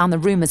shut down the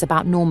rumours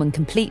about Norman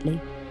completely,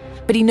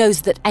 but he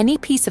knows that any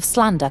piece of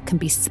slander can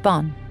be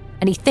spun,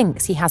 and he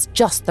thinks he has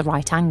just the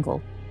right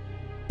angle.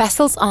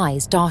 Bessel's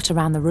eyes dart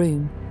around the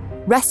room,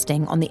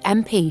 resting on the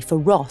MP for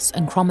Ross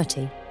and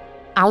Cromarty,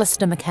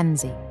 Alistair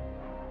Mackenzie.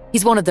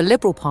 He's one of the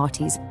Liberal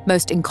Party's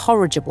most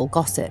incorrigible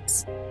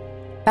gossips.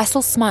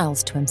 Bessel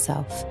smiles to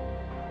himself.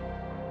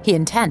 He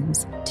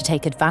intends to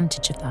take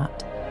advantage of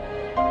that.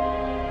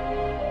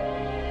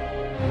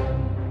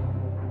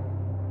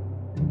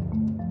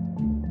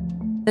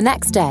 The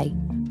next day,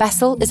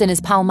 Bessel is in his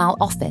Pall Mall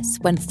office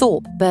when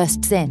Thorpe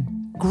bursts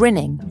in,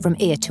 grinning from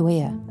ear to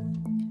ear.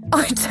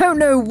 I don't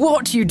know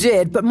what you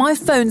did, but my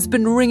phone's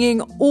been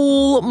ringing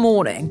all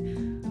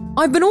morning.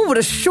 I've been all but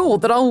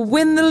assured that I'll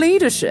win the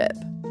leadership.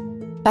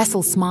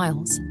 Bessel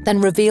smiles,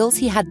 then reveals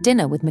he had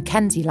dinner with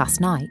Mackenzie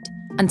last night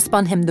and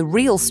spun him the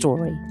real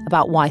story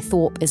about why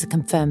Thorpe is a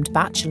confirmed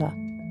bachelor.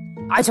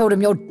 I told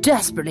him you're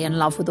desperately in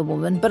love with a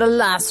woman, but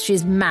alas,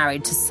 she's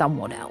married to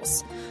someone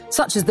else.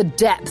 Such is the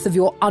depth of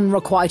your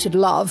unrequited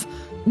love,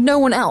 no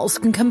one else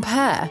can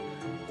compare.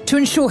 To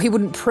ensure he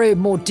wouldn't probe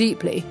more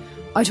deeply,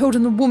 I told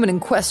him the woman in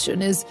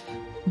question is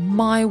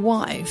my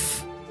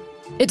wife.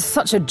 It's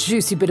such a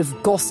juicy bit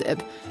of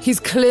gossip, he's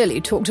clearly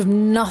talked of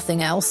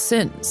nothing else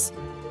since.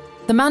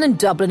 The man in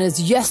Dublin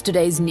is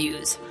yesterday's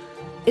news.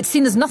 It's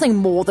seen as nothing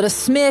more than a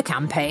smear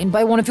campaign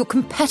by one of your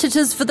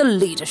competitors for the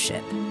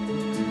leadership.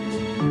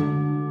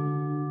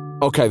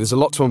 OK, there's a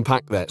lot to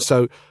unpack there.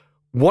 So,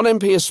 one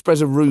MP has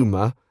spread a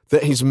rumour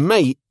that his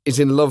mate is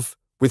in love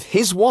with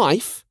his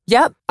wife.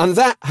 Yep. And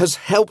that has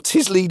helped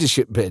his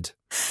leadership bid.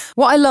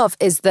 What I love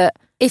is that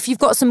if you've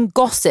got some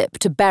gossip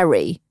to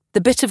bury,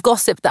 the bit of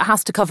gossip that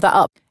has to cover that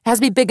up has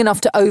to be big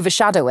enough to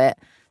overshadow it.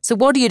 So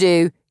what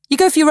do? You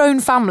go for your own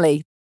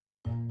family.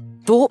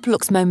 Thorpe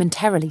looks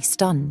momentarily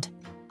stunned.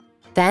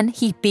 Then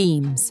he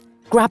beams,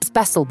 grabs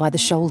Bessel by the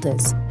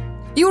shoulders.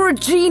 You're a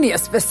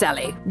genius,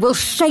 Viselli. We'll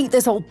shake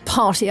this old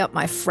party up,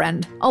 my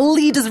friend. I'll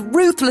lead as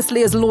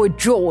ruthlessly as Lloyd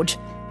George.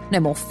 No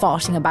more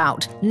farting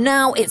about.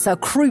 Now it's a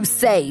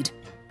crusade.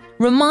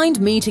 Remind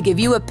me to give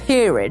you a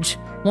peerage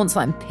once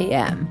I'm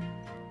PM.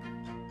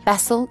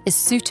 Bessel is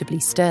suitably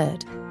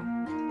stirred.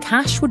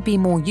 Cash would be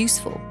more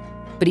useful,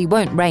 but he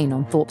won't rain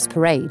on Thorpe's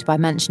parade by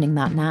mentioning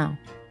that now.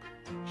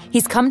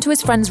 He's come to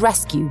his friend's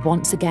rescue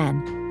once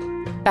again.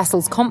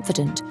 Bessel's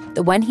confident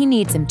that when he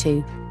needs him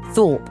to,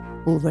 Thorpe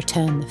will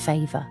return the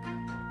favour.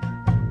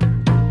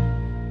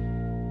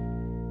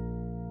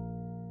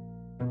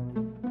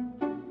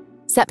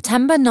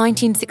 September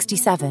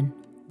 1967,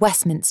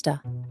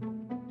 Westminster.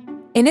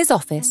 In his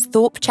office,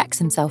 Thorpe checks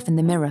himself in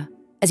the mirror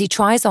as he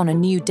tries on a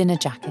new dinner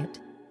jacket.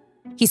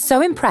 He's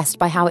so impressed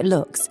by how it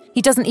looks,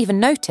 he doesn't even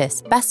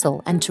notice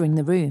Bessel entering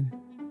the room.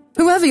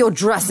 Whoever you're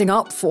dressing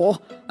up for,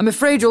 I'm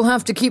afraid you'll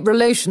have to keep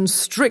relations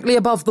strictly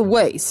above the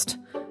waist,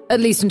 at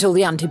least until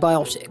the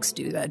antibiotics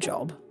do their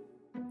job.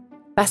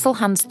 Bessel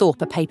hands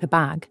Thorpe a paper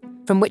bag,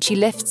 from which he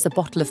lifts a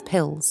bottle of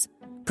pills,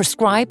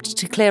 prescribed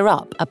to clear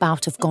up a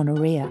bout of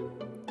gonorrhea.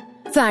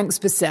 Thanks,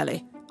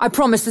 Viselli. I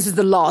promise this is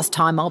the last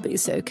time I'll be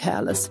so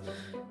careless.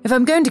 If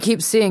I'm going to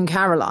keep seeing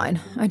Caroline,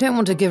 I don't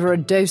want to give her a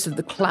dose of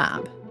the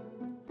clab.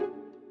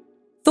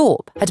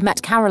 Thorpe had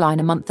met Caroline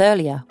a month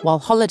earlier while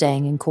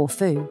holidaying in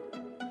Corfu.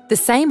 The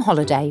same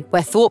holiday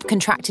where Thorpe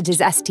contracted his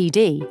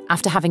STD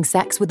after having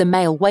sex with a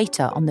male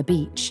waiter on the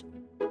beach.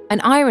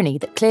 An irony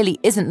that clearly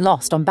isn't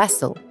lost on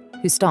Bessel,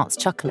 who starts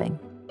chuckling.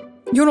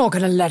 You're not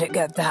going to let it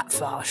get that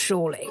far,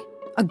 surely.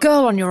 A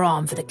girl on your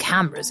arm for the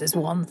cameras is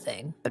one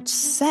thing, but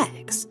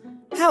sex?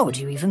 How would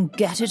you even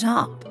get it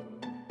up?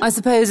 I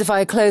suppose if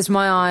I closed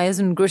my eyes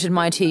and gritted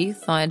my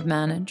teeth, I'd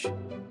manage. You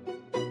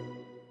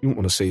wouldn't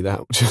want to see that,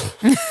 would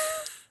you?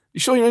 You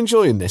sure you're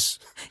enjoying this?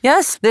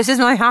 Yes, this is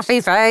my happy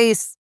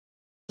face.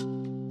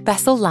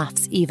 Bessel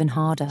laughs even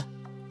harder.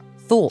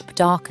 Thorpe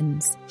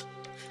darkens.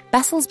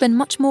 Bessel's been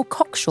much more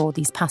cocksure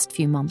these past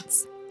few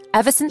months,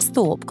 ever since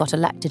Thorpe got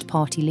elected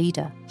party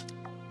leader.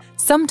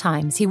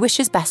 Sometimes he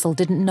wishes Bessel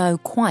didn't know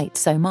quite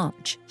so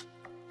much.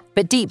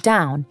 But deep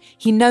down,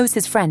 he knows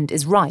his friend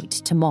is right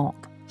to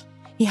mock.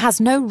 He has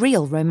no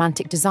real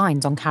romantic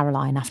designs on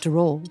Caroline after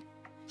all.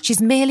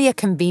 She's merely a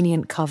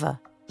convenient cover.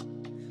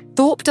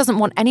 Thorpe doesn't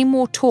want any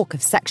more talk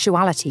of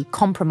sexuality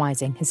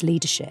compromising his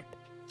leadership.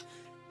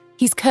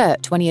 He's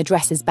curt when he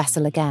addresses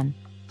Bessel again.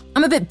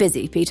 I'm a bit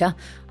busy, Peter.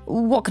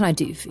 What can I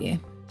do for you?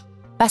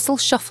 Bessel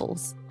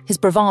shuffles, his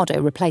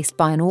bravado replaced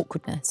by an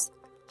awkwardness.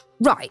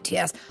 Right,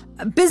 yes.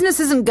 Business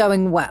isn't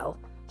going well.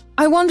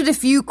 I wondered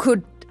if you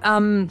could,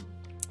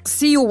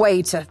 see your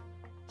way to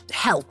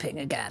helping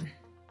again.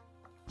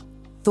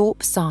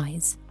 Thorpe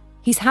sighs.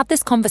 He's had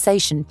this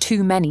conversation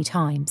too many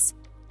times.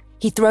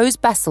 He throws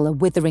Bessel a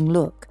withering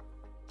look,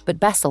 but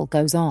Bessel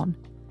goes on.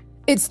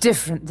 It's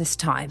different this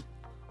time.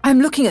 I'm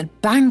looking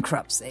at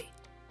bankruptcy.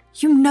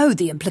 You know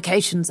the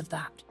implications of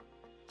that.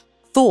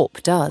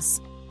 Thorpe does.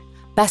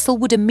 Bessel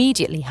would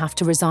immediately have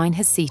to resign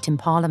his seat in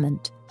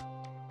Parliament.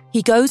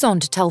 He goes on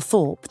to tell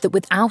Thorpe that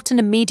without an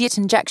immediate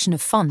injection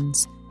of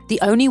funds, the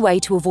only way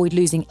to avoid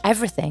losing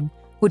everything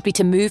would be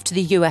to move to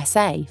the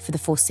USA for the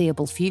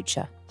foreseeable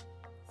future.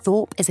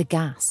 Thorpe is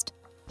aghast.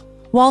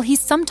 While he's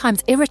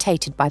sometimes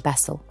irritated by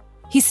Bessel,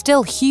 he's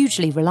still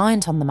hugely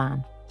reliant on the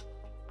man.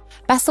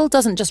 Bessel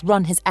doesn't just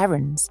run his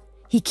errands,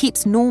 he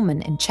keeps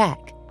Norman in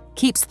check,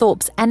 keeps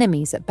Thorpe's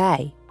enemies at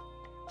bay.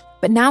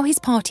 But now he's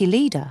party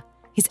leader,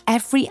 his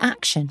every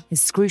action is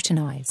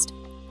scrutinised.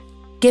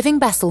 Giving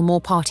Bessel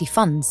more party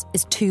funds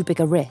is too big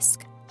a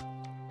risk.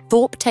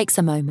 Thorpe takes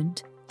a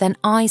moment, then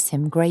eyes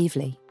him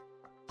gravely.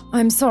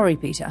 I'm sorry,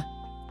 Peter.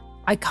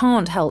 I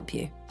can't help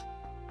you.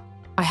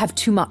 I have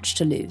too much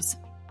to lose.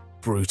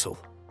 Brutal.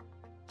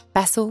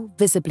 Bessel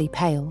visibly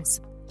pales.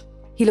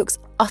 He looks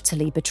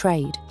utterly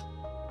betrayed.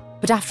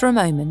 But after a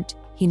moment,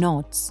 he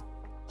nods.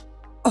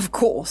 Of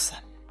course.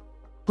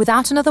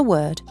 Without another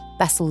word,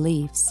 Bessel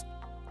leaves.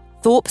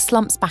 Thorpe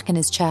slumps back in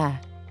his chair.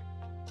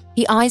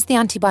 He eyes the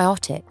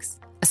antibiotics,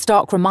 a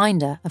stark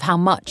reminder of how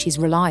much he's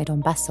relied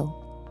on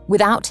Bessel.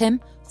 Without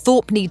him,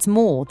 Thorpe needs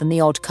more than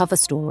the odd cover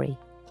story.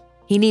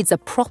 He needs a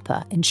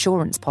proper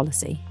insurance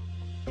policy.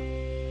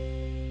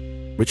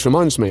 Which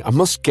reminds me, I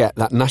must get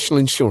that national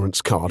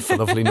insurance card for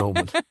lovely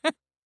Norman.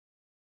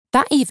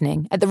 That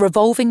evening, at the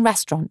revolving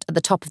restaurant at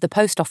the top of the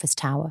post office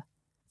tower,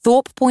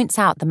 Thorpe points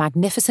out the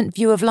magnificent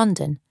view of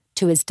London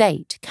to his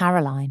date,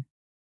 Caroline.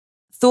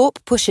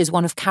 Thorpe pushes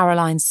one of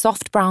Caroline's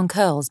soft brown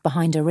curls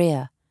behind her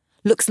ear,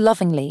 looks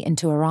lovingly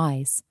into her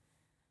eyes.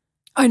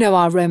 I know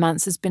our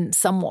romance has been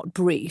somewhat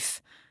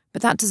brief,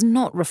 but that does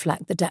not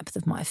reflect the depth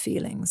of my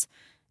feelings.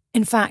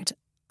 In fact,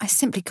 I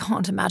simply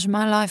can't imagine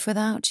my life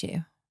without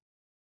you.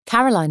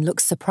 Caroline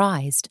looks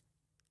surprised,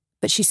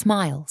 but she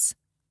smiles.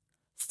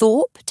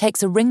 Thorpe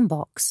takes a ring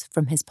box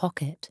from his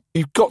pocket.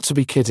 You've got to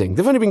be kidding.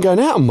 They've only been going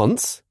out a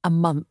month. A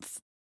month.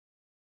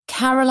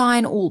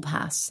 Caroline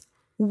Allpass,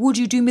 would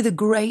you do me the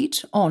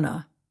great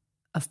honour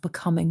of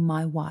becoming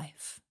my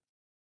wife?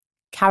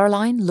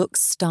 Caroline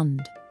looks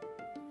stunned.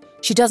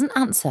 She doesn't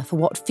answer for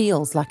what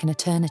feels like an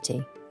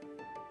eternity.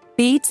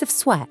 Beads of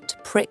sweat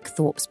prick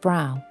Thorpe's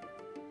brow.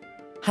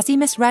 Has he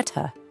misread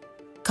her?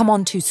 Come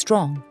on too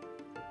strong?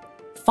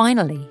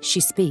 Finally, she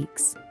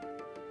speaks.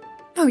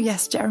 Oh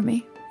yes,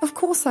 Jeremy. Of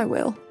course I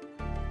will.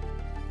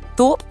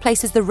 Thorpe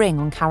places the ring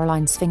on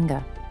Caroline's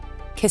finger,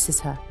 kisses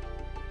her.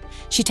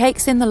 She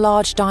takes in the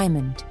large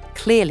diamond,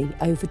 clearly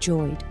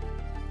overjoyed.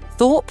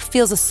 Thorpe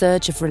feels a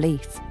surge of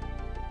relief.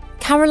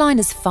 Caroline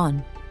is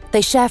fun.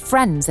 They share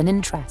friends and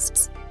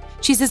interests.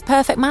 She's his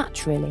perfect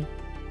match, really.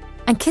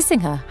 And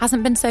kissing her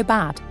hasn't been so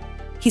bad.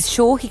 He's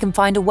sure he can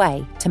find a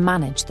way to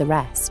manage the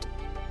rest.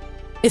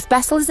 If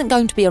Bessel isn't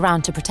going to be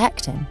around to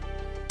protect him,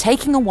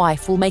 taking a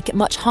wife will make it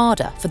much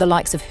harder for the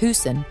likes of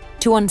Hooson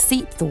to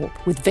unseat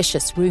Thorpe with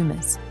vicious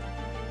rumours.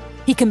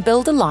 He can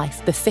build a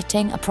life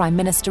befitting a Prime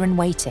Minister in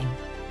waiting.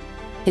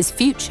 His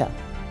future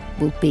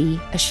will be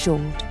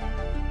assured.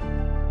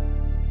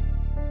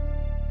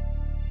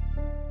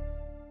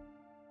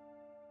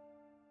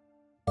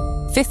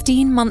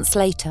 "15 months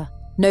later,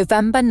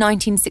 November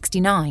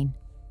 1969,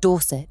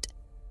 Dorset.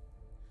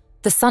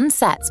 The sun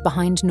sets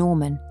behind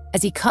Norman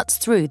as he cuts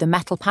through the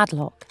metal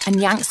padlock and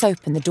yanks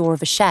open the door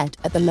of a shed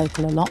at the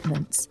local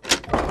allotments.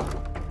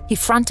 He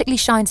frantically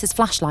shines his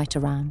flashlight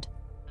around.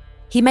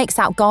 He makes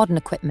out garden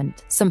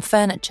equipment, some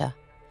furniture,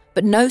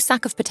 but no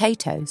sack of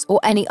potatoes or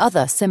any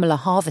other similar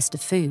harvest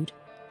of food.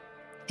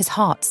 His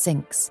heart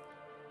sinks.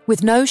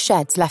 With no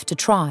sheds left to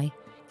try,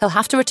 he'll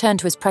have to return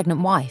to his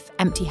pregnant wife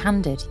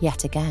empty-handed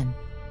yet again.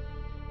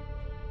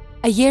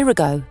 A year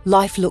ago,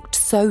 life looked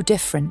so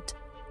different.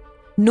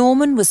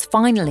 Norman was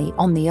finally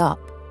on the up.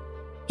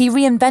 He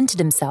reinvented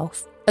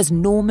himself as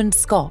Norman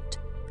Scott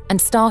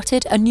and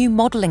started a new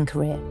modelling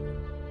career.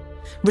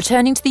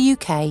 Returning to the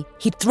UK,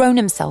 he'd thrown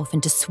himself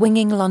into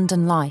swinging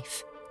London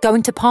life,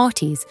 going to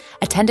parties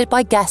attended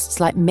by guests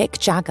like Mick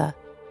Jagger.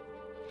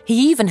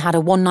 He even had a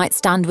one-night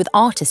stand with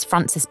artist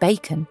Francis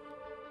Bacon.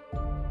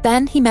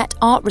 Then he met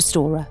art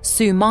restorer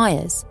Sue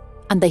Myers,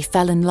 and they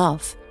fell in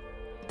love.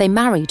 They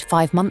married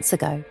 5 months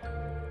ago.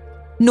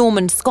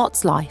 Norman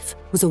Scott's life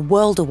was a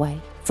world away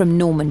from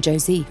Norman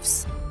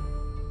Joseph's.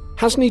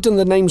 Hasn't he done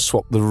the name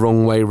swap the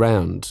wrong way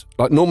round?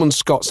 Like Norman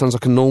Scott sounds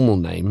like a normal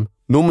name.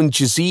 Norman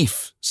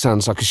Joseph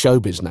sounds like a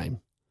showbiz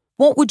name.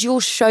 What would your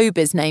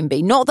showbiz name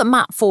be? Not that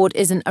Matt Ford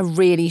isn't a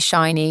really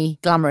shiny,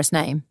 glamorous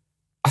name.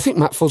 I think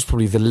Matt Ford's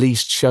probably the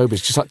least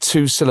showbiz, just like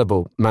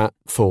 2-syllable Matt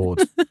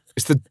Ford.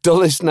 It's the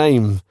dullest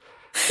name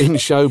in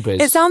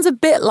showbiz. It sounds a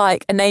bit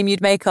like a name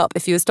you'd make up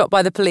if you were stopped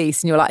by the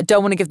police and you were like, I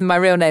don't want to give them my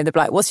real name. They'd be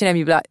like, what's your name?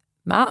 You'd be like,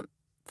 Matt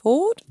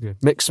Ford? Yeah.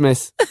 Mick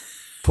Smith,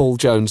 Paul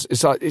Jones.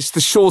 It's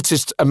the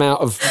shortest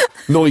amount of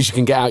noise you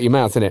can get out your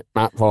mouth, isn't it?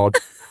 Matt Ford.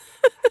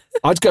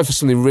 I'd go for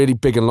something really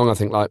big and long, I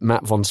think, like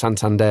Matt von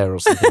Santander or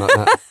something like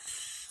that.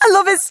 I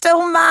love it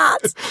still,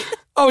 Matt.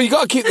 Oh, you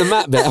got to keep the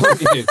Matt bit,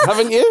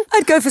 haven't you?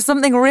 I'd go for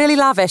something really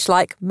lavish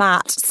like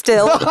Matt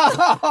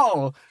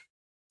still.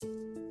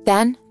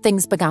 Then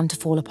things began to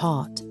fall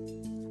apart.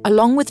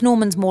 Along with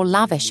Norman's more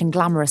lavish and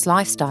glamorous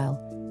lifestyle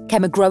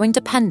came a growing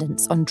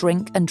dependence on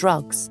drink and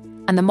drugs,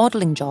 and the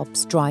modelling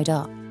jobs dried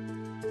up.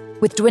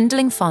 With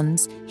dwindling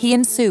funds, he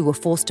and Sue were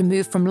forced to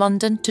move from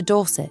London to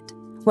Dorset,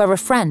 where a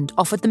friend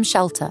offered them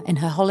shelter in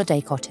her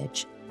holiday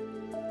cottage.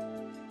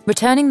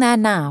 Returning there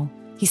now,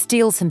 he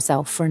steels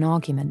himself for an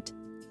argument.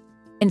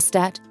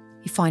 Instead,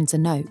 he finds a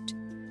note.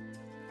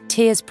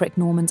 Tears prick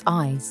Norman's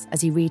eyes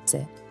as he reads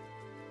it.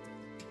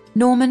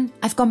 Norman,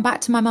 I've gone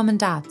back to my mum and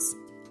dad's.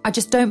 I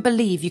just don't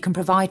believe you can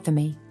provide for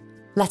me,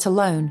 let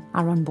alone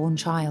our unborn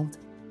child.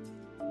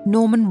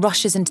 Norman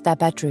rushes into their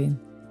bedroom.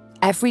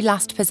 Every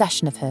last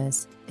possession of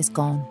hers is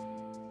gone.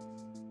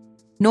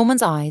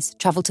 Norman's eyes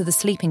travel to the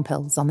sleeping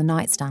pills on the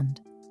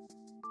nightstand.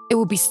 It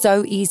would be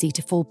so easy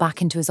to fall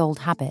back into his old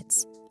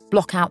habits,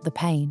 block out the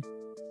pain.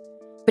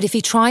 But if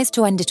he tries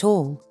to end it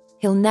all,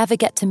 he'll never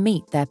get to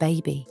meet their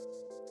baby.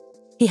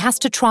 He has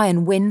to try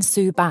and win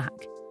Sue back,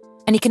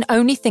 and he can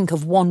only think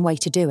of one way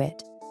to do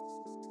it.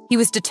 He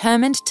was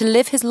determined to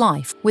live his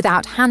life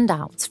without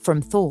handouts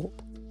from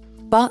Thorpe.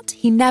 But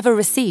he never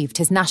received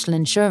his national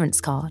insurance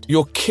card.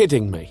 You're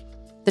kidding me.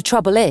 The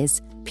trouble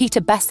is,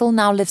 Peter Bessel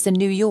now lives in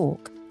New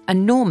York,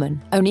 and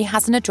Norman only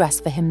has an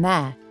address for him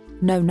there,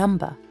 no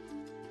number.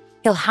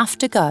 He'll have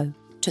to go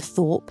to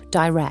Thorpe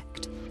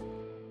direct.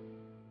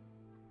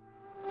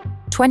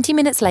 20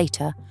 minutes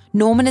later,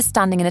 Norman is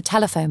standing in a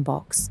telephone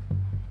box.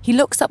 He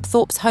looks up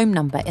Thorpe's home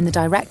number in the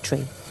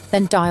directory,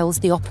 then dials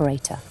the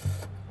operator.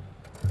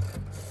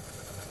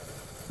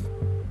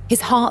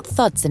 His heart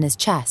thuds in his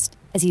chest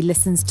as he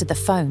listens to the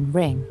phone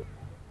ring.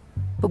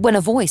 But when a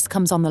voice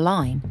comes on the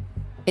line,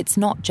 it's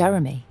not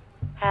Jeremy.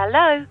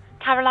 Hello,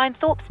 Caroline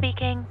Thorpe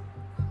speaking.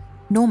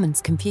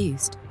 Norman's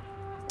confused.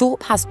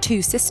 Thorpe has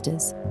 2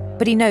 sisters,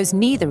 but he knows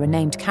neither are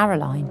named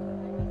Caroline.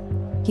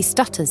 He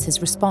stutters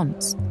his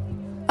response.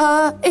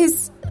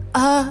 Is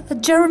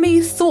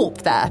Jeremy Thorpe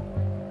there?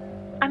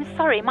 I'm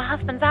sorry, my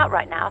husband's out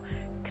right now.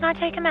 Can I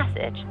take a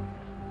message?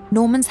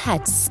 Norman's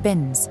head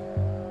spins.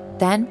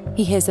 Then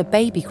he hears a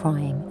baby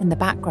crying in the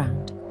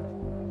background.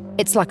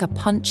 It's like a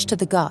punch to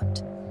the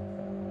gut.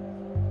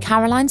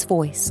 Caroline's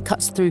voice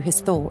cuts through his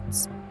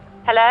thoughts.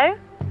 Hello?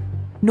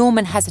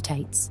 Norman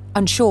hesitates,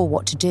 unsure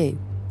what to do.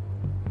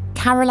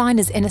 Caroline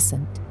is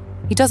innocent.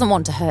 He doesn't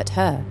want to hurt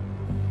her.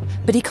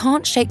 But he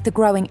can't shake the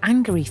growing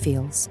anger he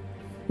feels.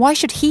 Why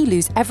should he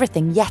lose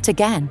everything yet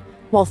again,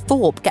 while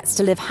Thorpe gets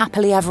to live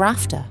happily ever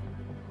after?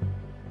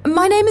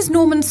 My name is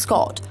Norman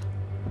Scott.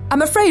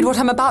 I'm afraid what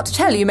I'm about to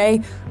tell you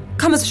may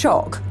come as a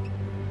shock.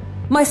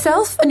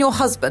 Myself and your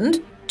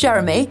husband,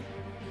 Jeremy,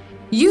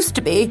 used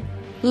to be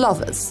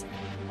lovers.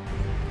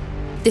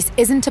 This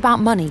isn't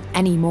about money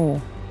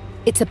anymore.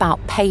 It's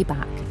about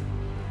payback.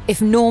 If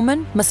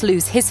Norman must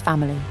lose his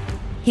family,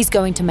 he's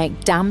going to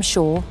make damn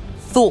sure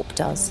Thorpe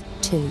does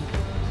too.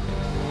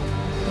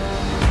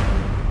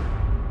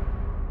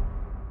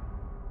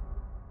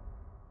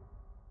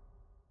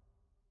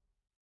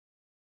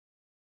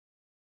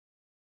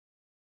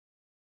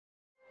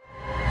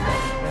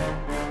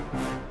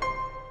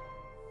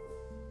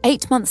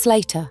 Eight months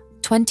later,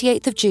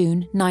 28th of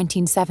June,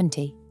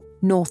 1970,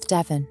 North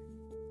Devon.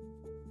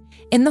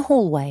 In the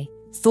hallway,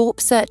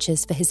 Thorpe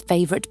searches for his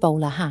favourite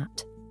bowler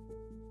hat.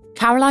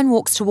 Caroline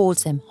walks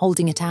towards him,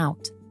 holding it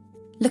out.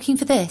 Looking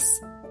for this?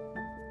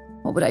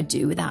 What would I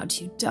do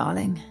without you,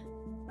 darling?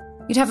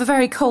 You'd have a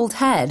very cold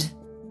head.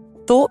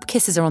 Thorpe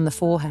kisses her on the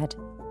forehead.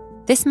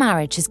 This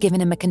marriage has given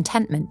him a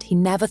contentment he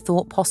never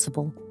thought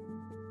possible.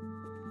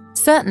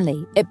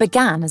 Certainly, it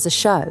began as a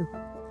show.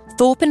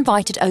 Thorpe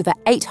invited over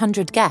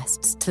 800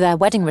 guests to their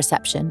wedding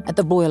reception at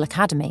the Royal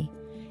Academy,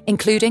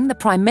 including the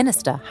Prime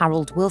Minister,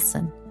 Harold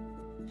Wilson.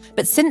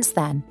 But since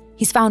then,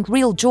 he's found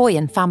real joy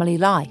in family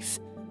life,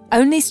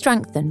 only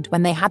strengthened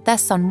when they had their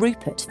son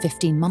Rupert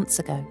 15 months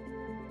ago.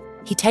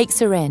 He takes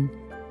her in.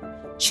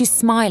 She's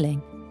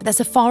smiling, but there's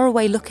a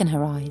faraway look in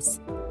her eyes.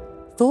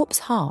 Thorpe's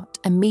heart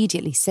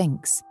immediately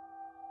sinks.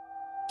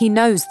 He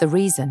knows the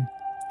reason,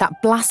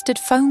 that blasted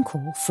phone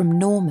call from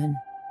Norman.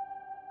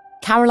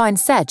 Caroline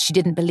said she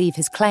didn't believe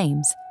his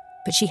claims,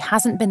 but she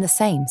hasn't been the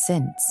same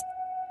since.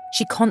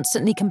 She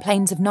constantly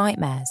complains of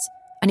nightmares,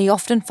 and he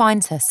often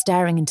finds her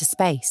staring into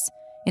space,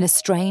 in a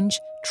strange,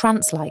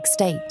 trance-like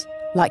state,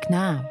 like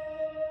now.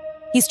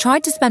 He's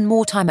tried to spend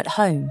more time at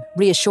home,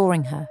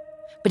 reassuring her,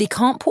 but he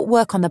can't put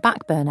work on the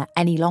back burner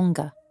any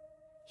longer.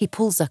 He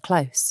pulls her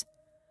close.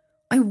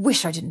 I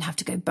wish I didn't have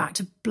to go back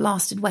to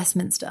blasted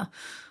Westminster.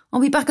 I'll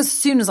be back as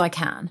soon as I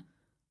can.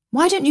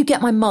 Why don't you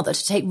get my mother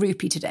to take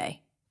Rupee today?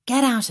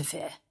 Get out of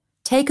here.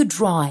 Take a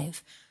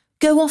drive.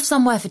 Go off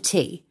somewhere for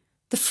tea.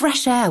 The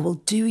fresh air will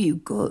do you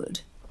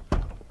good.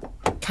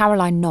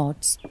 Caroline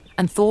nods,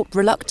 and Thorpe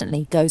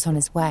reluctantly goes on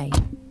his way.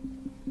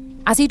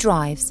 As he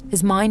drives,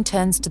 his mind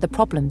turns to the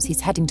problems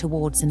he's heading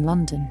towards in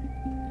London.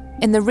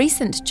 In the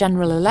recent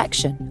general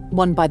election,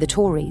 won by the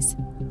Tories,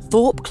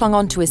 Thorpe clung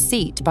onto his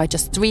seat by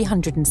just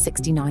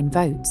 369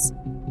 votes.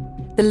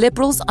 The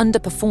Liberals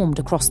underperformed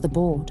across the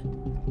board.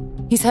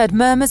 He's heard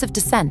murmurs of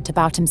dissent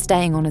about him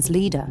staying on as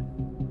leader.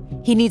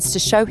 He needs to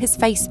show his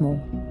face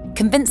more,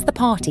 convince the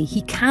party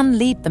he can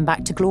lead them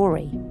back to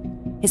glory.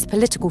 His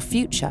political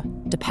future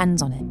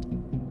depends on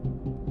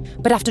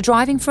it. But after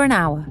driving for an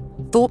hour,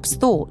 Thorpe's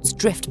thoughts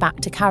drift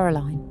back to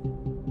Caroline.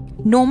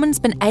 Norman's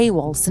been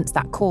AWOL since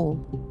that call.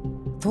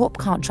 Thorpe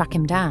can't track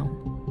him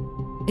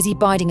down. Is he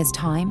biding his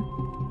time,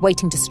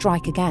 waiting to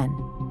strike again?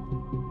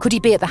 Could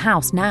he be at the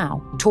house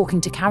now,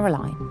 talking to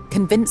Caroline,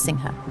 convincing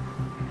her?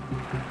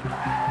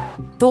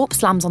 Thorpe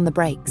slams on the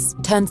brakes,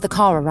 turns the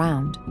car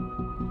around.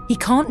 He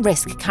can't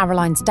risk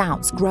Caroline's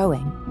doubts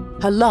growing,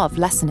 her love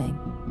lessening.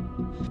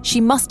 She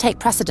must take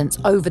precedence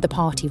over the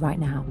party right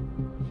now.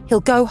 He'll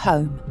go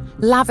home,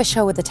 lavish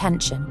her with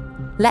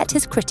attention, let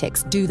his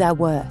critics do their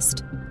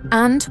worst.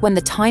 And when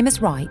the time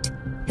is right,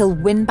 he'll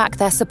win back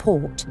their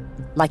support,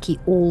 like he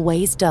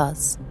always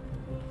does.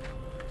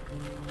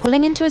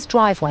 Pulling into his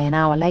driveway an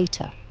hour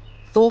later,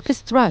 Thorpe is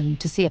thrown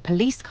to see a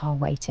police car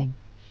waiting.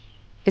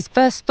 His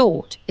first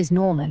thought is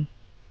Norman.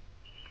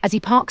 As he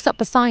parks up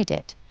beside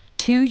it,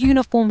 2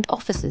 uniformed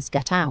officers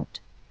get out.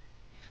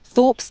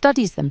 Thorpe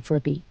studies them for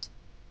a beat.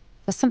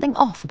 There's something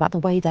off about the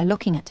way they're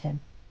looking at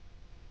him.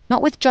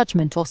 Not with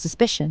judgment or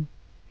suspicion,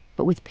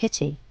 but with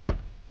pity.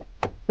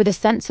 With a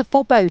sense of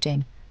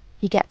foreboding,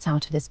 he gets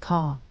out of his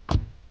car.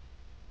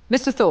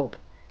 Mr. Thorpe,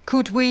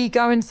 could we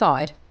go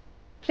inside?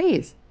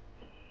 Please.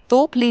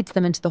 Thorpe leads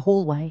them into the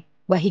hallway,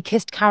 where he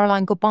kissed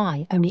Caroline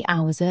goodbye only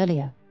hours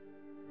earlier.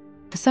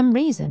 For some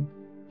reason,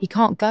 he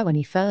can't go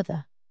any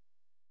further.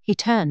 He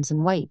turns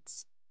and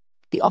waits.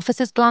 The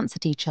officers glance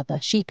at each other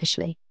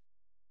sheepishly.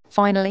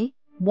 Finally,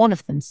 one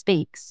of them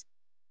speaks.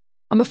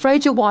 I'm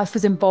afraid your wife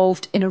was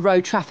involved in a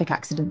road traffic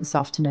accident this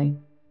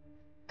afternoon.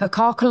 Her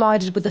car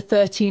collided with a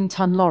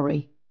 13-ton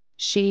lorry.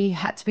 She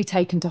had to be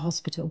taken to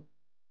hospital.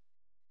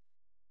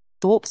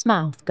 Thorpe's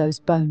mouth goes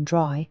bone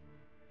dry.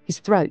 His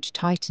throat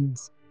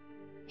tightens.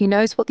 He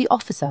knows what the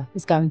officer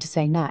is going to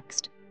say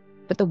next,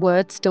 but the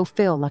words still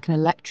feel like an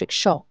electric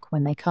shock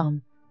when they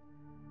come.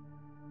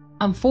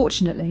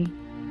 Unfortunately,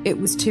 it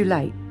was too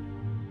late.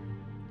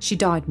 She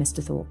died,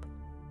 Mr. Thorpe.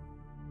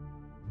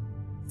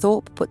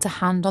 Thorpe puts a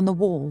hand on the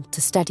wall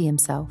to steady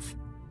himself.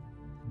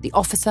 The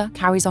officer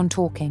carries on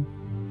talking,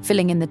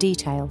 filling in the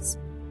details,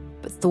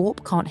 but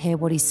Thorpe can't hear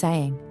what he's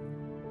saying.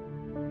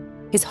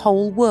 His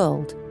whole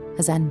world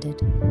has ended.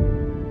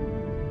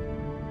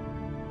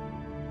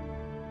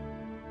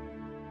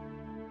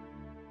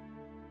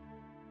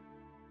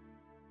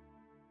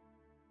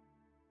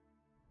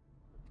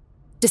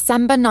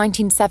 December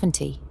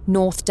 1970,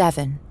 North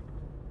Devon.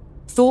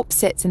 Thorpe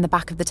sits in the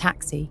back of the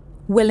taxi,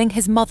 willing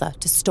his mother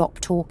to stop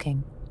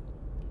talking.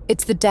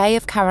 It's the day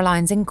of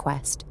Caroline's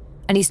inquest,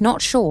 and he's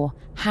not sure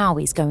how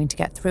he's going to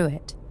get through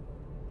it.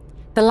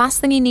 The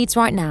last thing he needs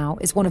right now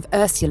is one of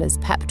Ursula's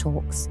pep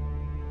talks.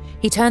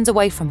 He turns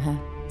away from her,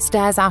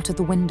 stares out of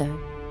the window.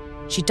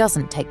 She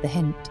doesn't take the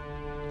hint.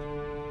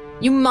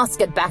 You must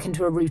get back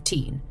into a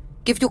routine.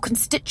 Give your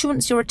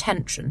constituents your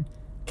attention.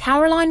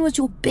 Caroline was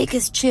your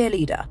biggest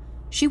cheerleader.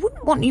 She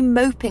wouldn't want you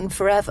moping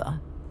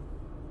forever.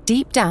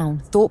 Deep down,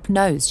 Thorpe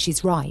knows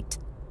she's right,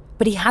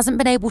 but he hasn't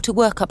been able to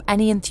work up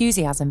any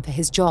enthusiasm for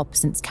his job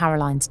since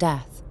Caroline's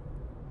death.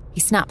 He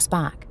snaps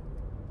back.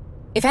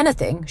 If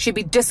anything, she'd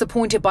be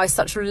disappointed by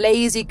such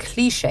lazy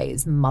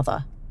clichés,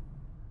 mother.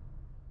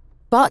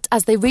 But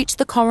as they reach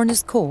the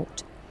coroner's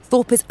court,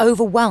 Thorpe is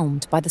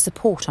overwhelmed by the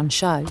support on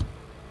show.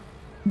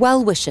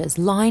 Well-wishers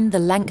line the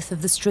length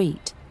of the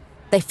street.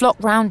 They flock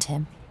round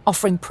him,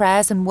 offering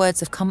prayers and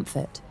words of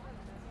comfort.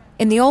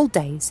 In the old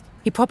days,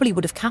 he probably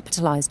would have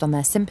capitalised on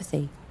their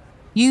sympathy,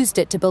 used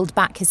it to build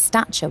back his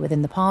stature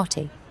within the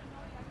party.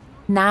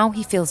 Now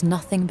he feels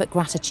nothing but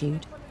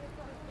gratitude.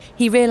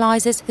 He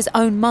realises his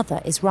own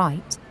mother is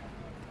right.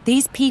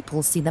 These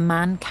people see the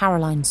man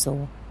Caroline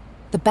saw,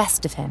 the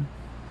best of him.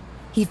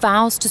 He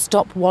vows to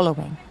stop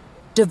wallowing,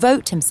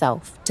 devote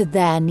himself to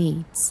their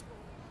needs.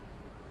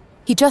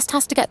 He just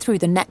has to get through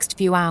the next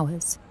few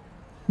hours.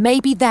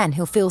 Maybe then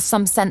he'll feel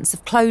some sense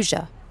of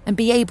closure and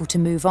be able to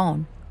move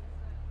on.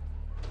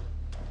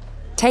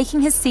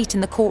 Taking his seat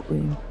in the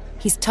courtroom,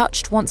 he's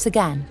touched once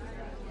again,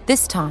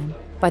 this time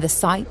by the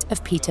sight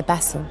of Peter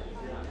Bessel.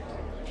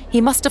 He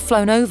must have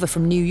flown over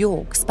from New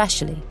York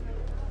specially.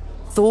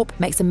 Thorpe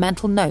makes a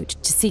mental note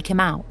to seek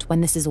him out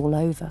when this is all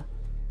over.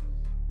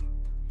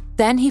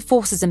 Then he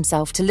forces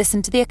himself to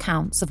listen to the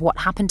accounts of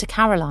what happened to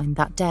Caroline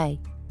that day.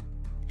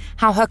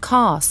 How her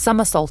car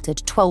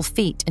somersaulted 12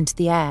 feet into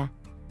the air.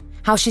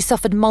 How she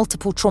suffered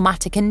multiple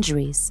traumatic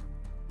injuries.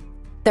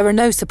 There are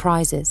no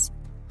surprises.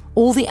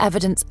 All the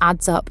evidence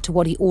adds up to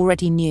what he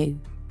already knew,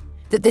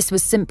 that this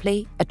was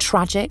simply a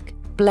tragic,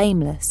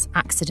 blameless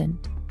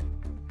accident.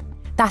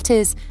 That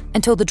is,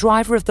 until the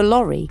driver of the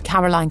lorry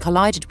Caroline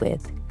collided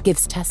with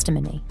gives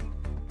testimony.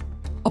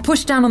 I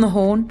pushed down on the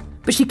horn,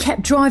 but she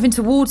kept driving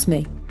towards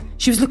me.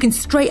 She was looking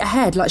straight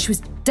ahead like she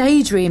was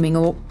daydreaming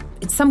or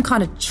in some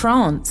kind of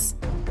trance.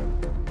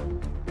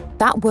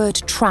 That word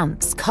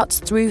trance cuts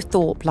through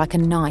Thorpe like a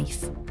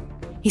knife.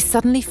 He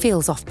suddenly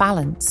feels off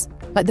balance,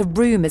 like the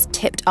room is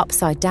tipped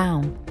upside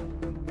down.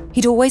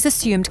 He'd always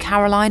assumed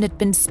Caroline had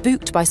been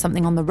spooked by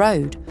something on the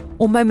road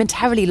or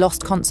momentarily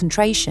lost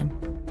concentration.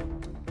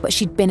 But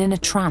she'd been in a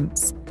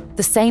trance,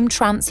 the same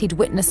trance he'd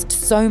witnessed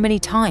so many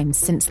times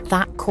since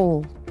that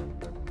call.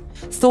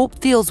 Thorpe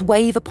feels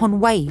wave upon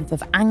wave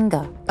of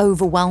anger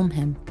overwhelm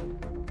him.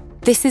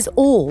 This is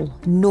all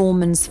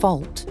Norman's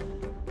fault.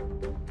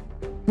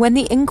 When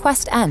the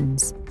inquest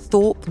ends,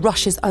 Thorpe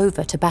rushes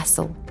over to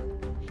Bessel.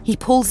 He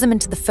pulls him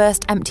into the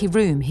first empty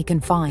room he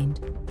can find.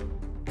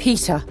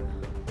 Peter,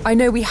 I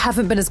know we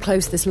haven't been as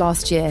close this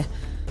last year,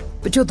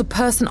 but you're the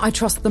person I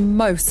trust the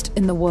most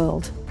in the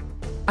world.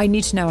 I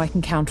need to know I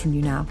can count on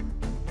you now,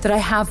 that I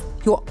have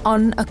your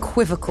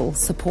unequivocal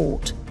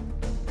support.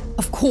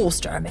 Of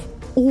course, Jeremy,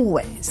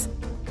 always.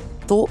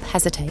 Thorpe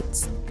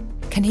hesitates.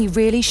 Can he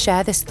really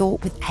share this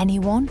thought with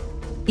anyone,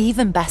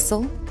 even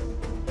Bessel?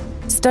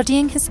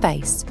 Studying his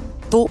face,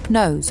 Thorpe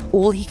knows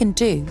all he can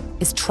do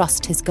is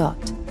trust his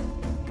gut.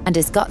 And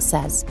his gut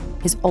says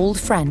his old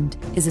friend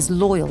is as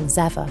loyal as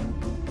ever.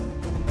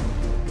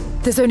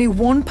 There's only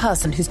one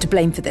person who's to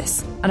blame for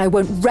this, and I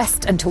won't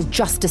rest until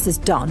justice is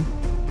done.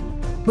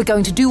 We're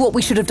going to do what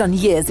we should have done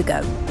years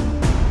ago.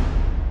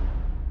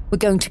 We're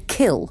going to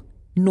kill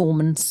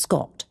Norman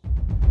Scott.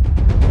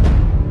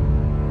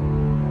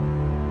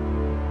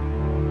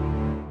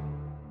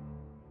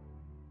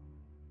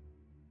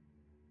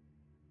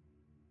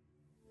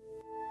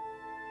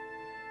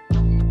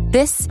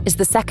 This is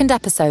the second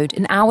episode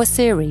in our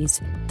series,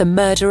 The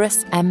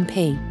Murderous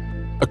MP.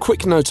 A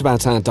quick note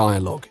about our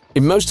dialogue.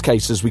 In most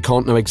cases, we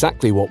can't know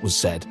exactly what was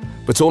said,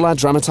 but all our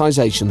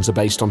dramatisations are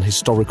based on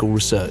historical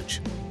research.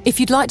 If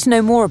you'd like to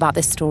know more about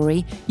this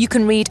story, you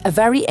can read A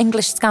Very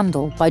English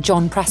Scandal by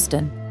John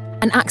Preston,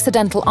 An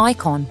Accidental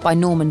Icon by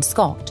Norman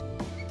Scott,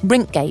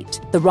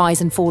 Brinkgate, The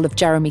Rise and Fall of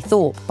Jeremy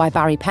Thorpe by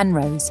Barry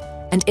Penrose,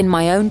 and In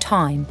My Own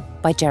Time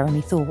by Jeremy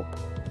Thorpe.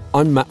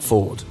 I'm Matt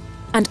Ford.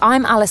 And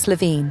I'm Alice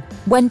Levine.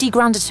 Wendy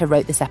Granditer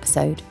wrote this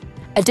episode.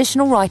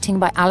 Additional writing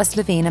by Alice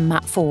Levine and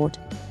Matt Ford.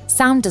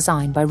 Sound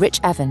design by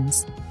Rich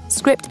Evans.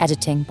 Script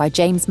editing by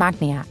James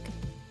Magniak.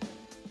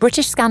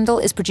 British Scandal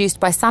is produced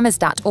by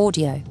Samizdat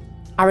Audio.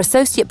 Our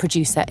associate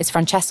producer is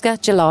Francesca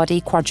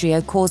Gilardi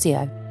Quadrio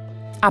Corsio.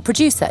 Our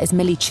producer is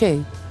Millie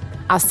Chu.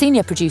 Our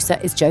senior producer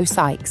is Joe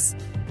Sykes.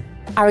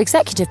 Our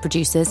executive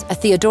producers are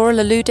Theodora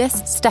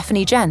Laludis,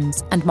 Stephanie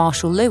Jens and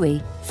Marshall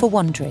Louis for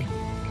Wondery.